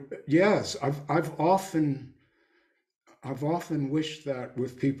 that would, yes. I've often wished that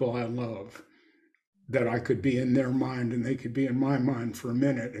with people I love, that I could be in their mind and they could be in my mind for a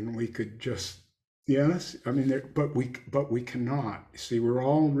minute and we could just, yes. I mean, but we cannot. See, we're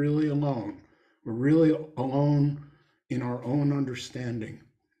all really alone. We're really alone in our own understanding.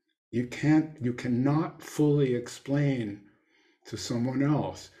 You cannot fully explain to someone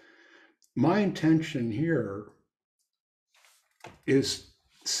else. My intention here is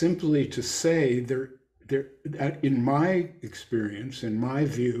simply to say that in my experience, in my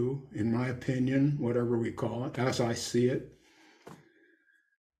view, in my opinion, whatever we call it, as I see it,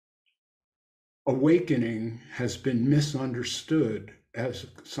 awakening has been misunderstood as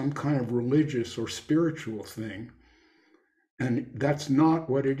some kind of religious or spiritual thing. And that's not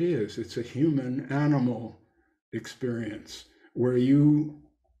what it is. It's a human animal experience where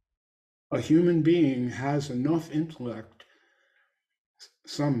a human being has enough intellect,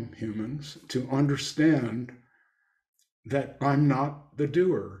 some humans, to understand that I'm not the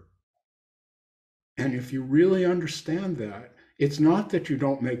doer. And if you really understand that, it's not that you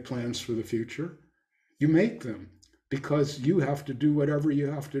don't make plans for the future. You make them because you have to do whatever you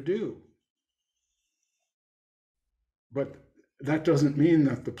have to do. But that doesn't mean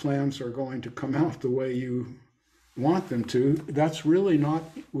that the plans are going to come out the way you want them to. That's really not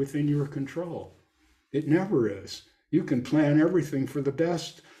within your control. It never is. You can plan everything for the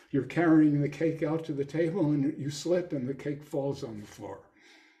best. You're carrying the cake out to the table and you slip and the cake falls on the floor.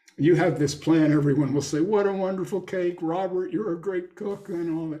 You have this plan, everyone will say, what a wonderful cake, Robert, you're a great cook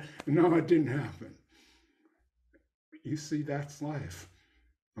and all that. No, it didn't happen. You see, that's life.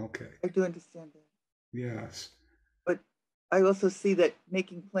 Okay. I do understand that. Yes. But I also see that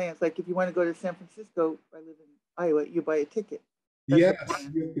making plans, like if you want to go to San Francisco, I live in Iowa, you buy a ticket. Yes,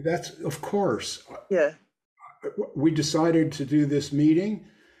 that's of course. Yeah. We decided to do this meeting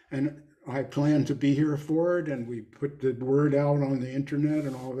and I plan to be here for it, and we put the word out on the internet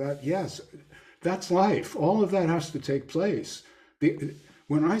and all that. Yes, that's life. All of that has to take place.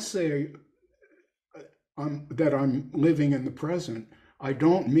 When I say that I'm living in the present, I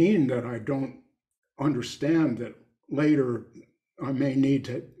don't mean that I don't understand that later I may need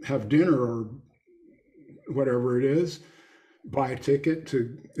to have dinner or whatever it is, buy a ticket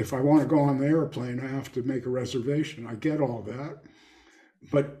to, if I want to go on the airplane, I have to make a reservation. I get all that.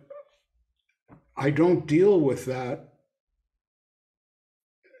 But I don't deal with that.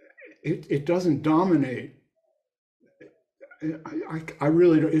 It doesn't dominate. I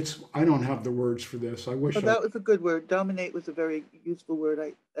really don't, I don't have the words for this. I wish Well, that was a good word. Dominate was a very useful word.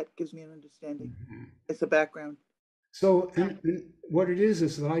 That gives me an understanding. It's a background. So, and what it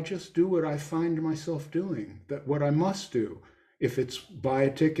is that I just do what I find myself doing, that what I must do. If it's buy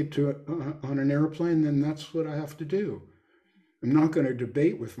a ticket to on an airplane, then that's what I have to do. I'm not going to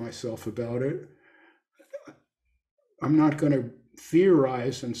debate with myself about it. I'm not going to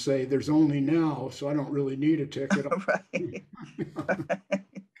theorize and say there's only now, so I don't really need a ticket. Right.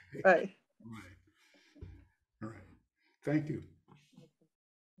 Right. Right. All right. Thank you.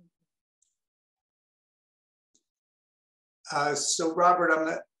 So Robert,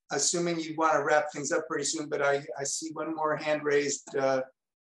 I'm assuming you want to wrap things up pretty soon, but I see one more hand raised.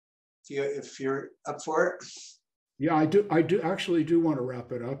 If you're up for it. Yeah, I do actually want to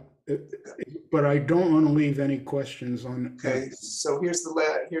wrap it up, but I don't want to leave any questions on. Okay, so here's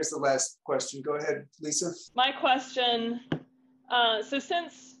the last question. Go ahead, Lisa. My question, so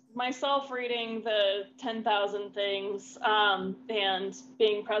since myself reading the 10,000 things and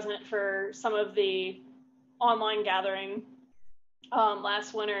being present for some of the online gathering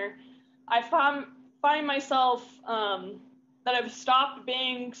last winter, I find myself that I've stopped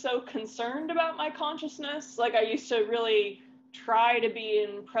being so concerned about my consciousness. Like I used to really try to be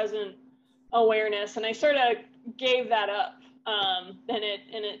in present awareness, and I sort of gave that up, and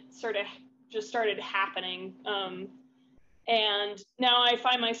it sort of just started happening. And now I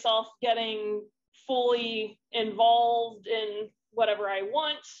find myself getting fully involved in whatever I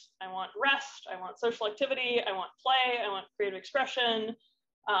want. I want rest, I want social activity, I want play, I want creative expression.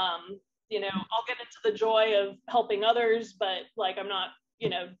 I'll get into the joy of helping others, but like I'm not,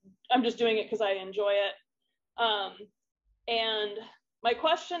 I'm just doing it because I enjoy it. And my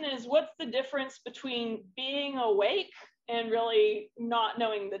question is, what's the difference between being awake and really not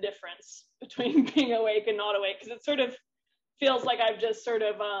knowing the difference between being awake and not awake? Because it sort of feels like I've just sort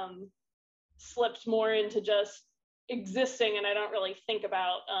of slipped more into just existing, and I don't really think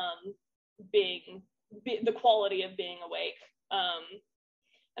about the quality of being awake.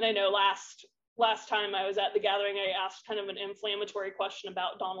 And I know last time I was at the gathering, I asked kind of an inflammatory question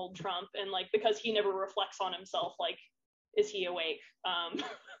about Donald Trump, and like, because he never reflects on himself, like, is he awake?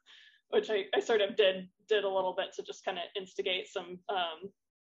 Which I sort of did a little bit to just kind of instigate some,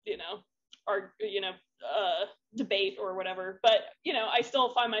 debate or whatever. But I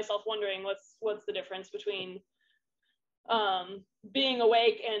still find myself wondering what's the difference between being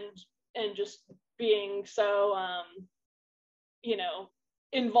awake and just being so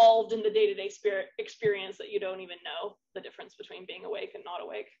involved in the day-to-day spirit experience that you don't even know the difference between being awake and not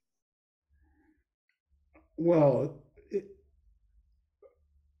awake. Well,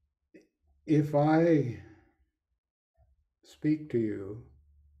 if I speak to you,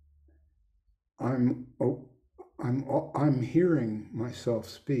 I'm hearing myself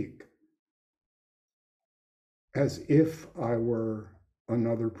speak as if I were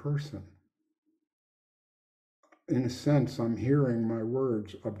another person. In a sense, I'm hearing my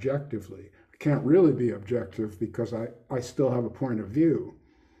words objectively. I can't really be objective because I still have a point of view.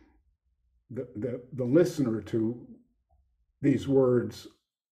 The listener to these words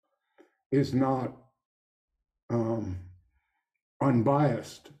is not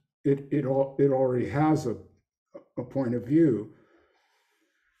unbiased. It already has a point of view.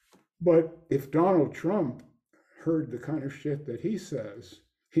 But if Donald Trump heard the kind of shit that he says,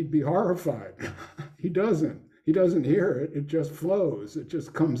 he'd be horrified. He doesn't hear it. It just flows. It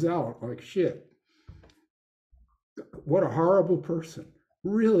just comes out like shit. What a horrible person.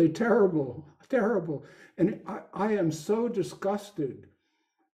 Really terrible. And I am so disgusted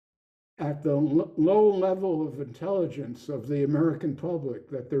at the low level of intelligence of the American public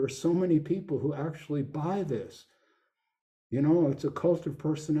that there are so many people who actually buy this. It's a cult of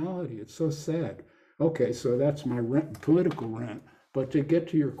personality. It's so sad. Okay, so that's my political rant. But to get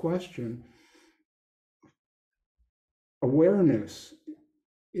to your question, awareness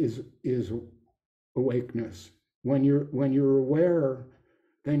is awakeness. When you're aware,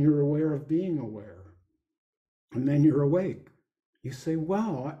 then you're aware of being aware, and then you're awake. You say,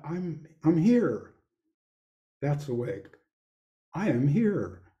 "Wow, I'm here." That's awake. I am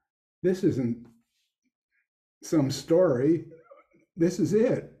here. This isn't some story. This is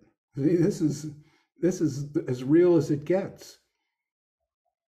it. See, this is as real as it gets.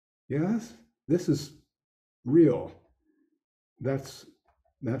 Yes, this is real. That's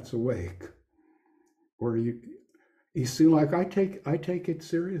awake. Or you see, like I take it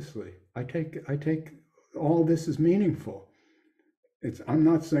seriously. I take all this is meaningful. I'm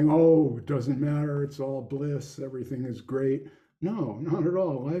not saying, oh, it doesn't matter, it's all bliss, everything is great. No, not at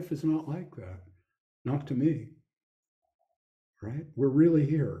all. Life is not like that. Not to me. right? We're really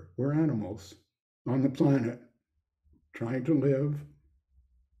here. We're animals on the planet trying to live,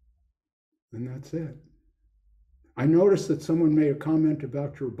 and that's it. I noticed that someone made a comment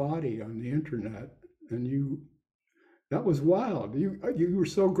about your body on the internet, and that was wild. You were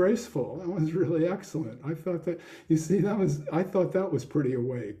so graceful. That was really excellent. I thought that, you see, I thought that was pretty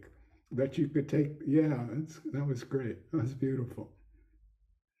awake, that you could take, yeah, that was great. That was beautiful.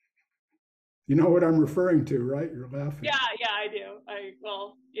 You know what I'm referring to, right? You're laughing. Yeah, I do.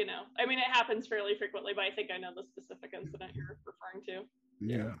 Well, I mean, it happens fairly frequently, but I think I know the specific incident you're referring to.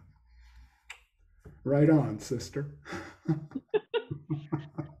 Yeah. Right on, sister. Yep.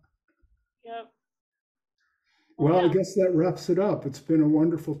 Well, Yeah. I guess that wraps it up. It's been a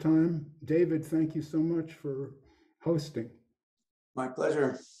wonderful time. David, thank you so much for hosting. My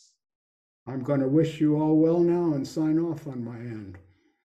pleasure. I'm going to wish you all well now and sign off on my end.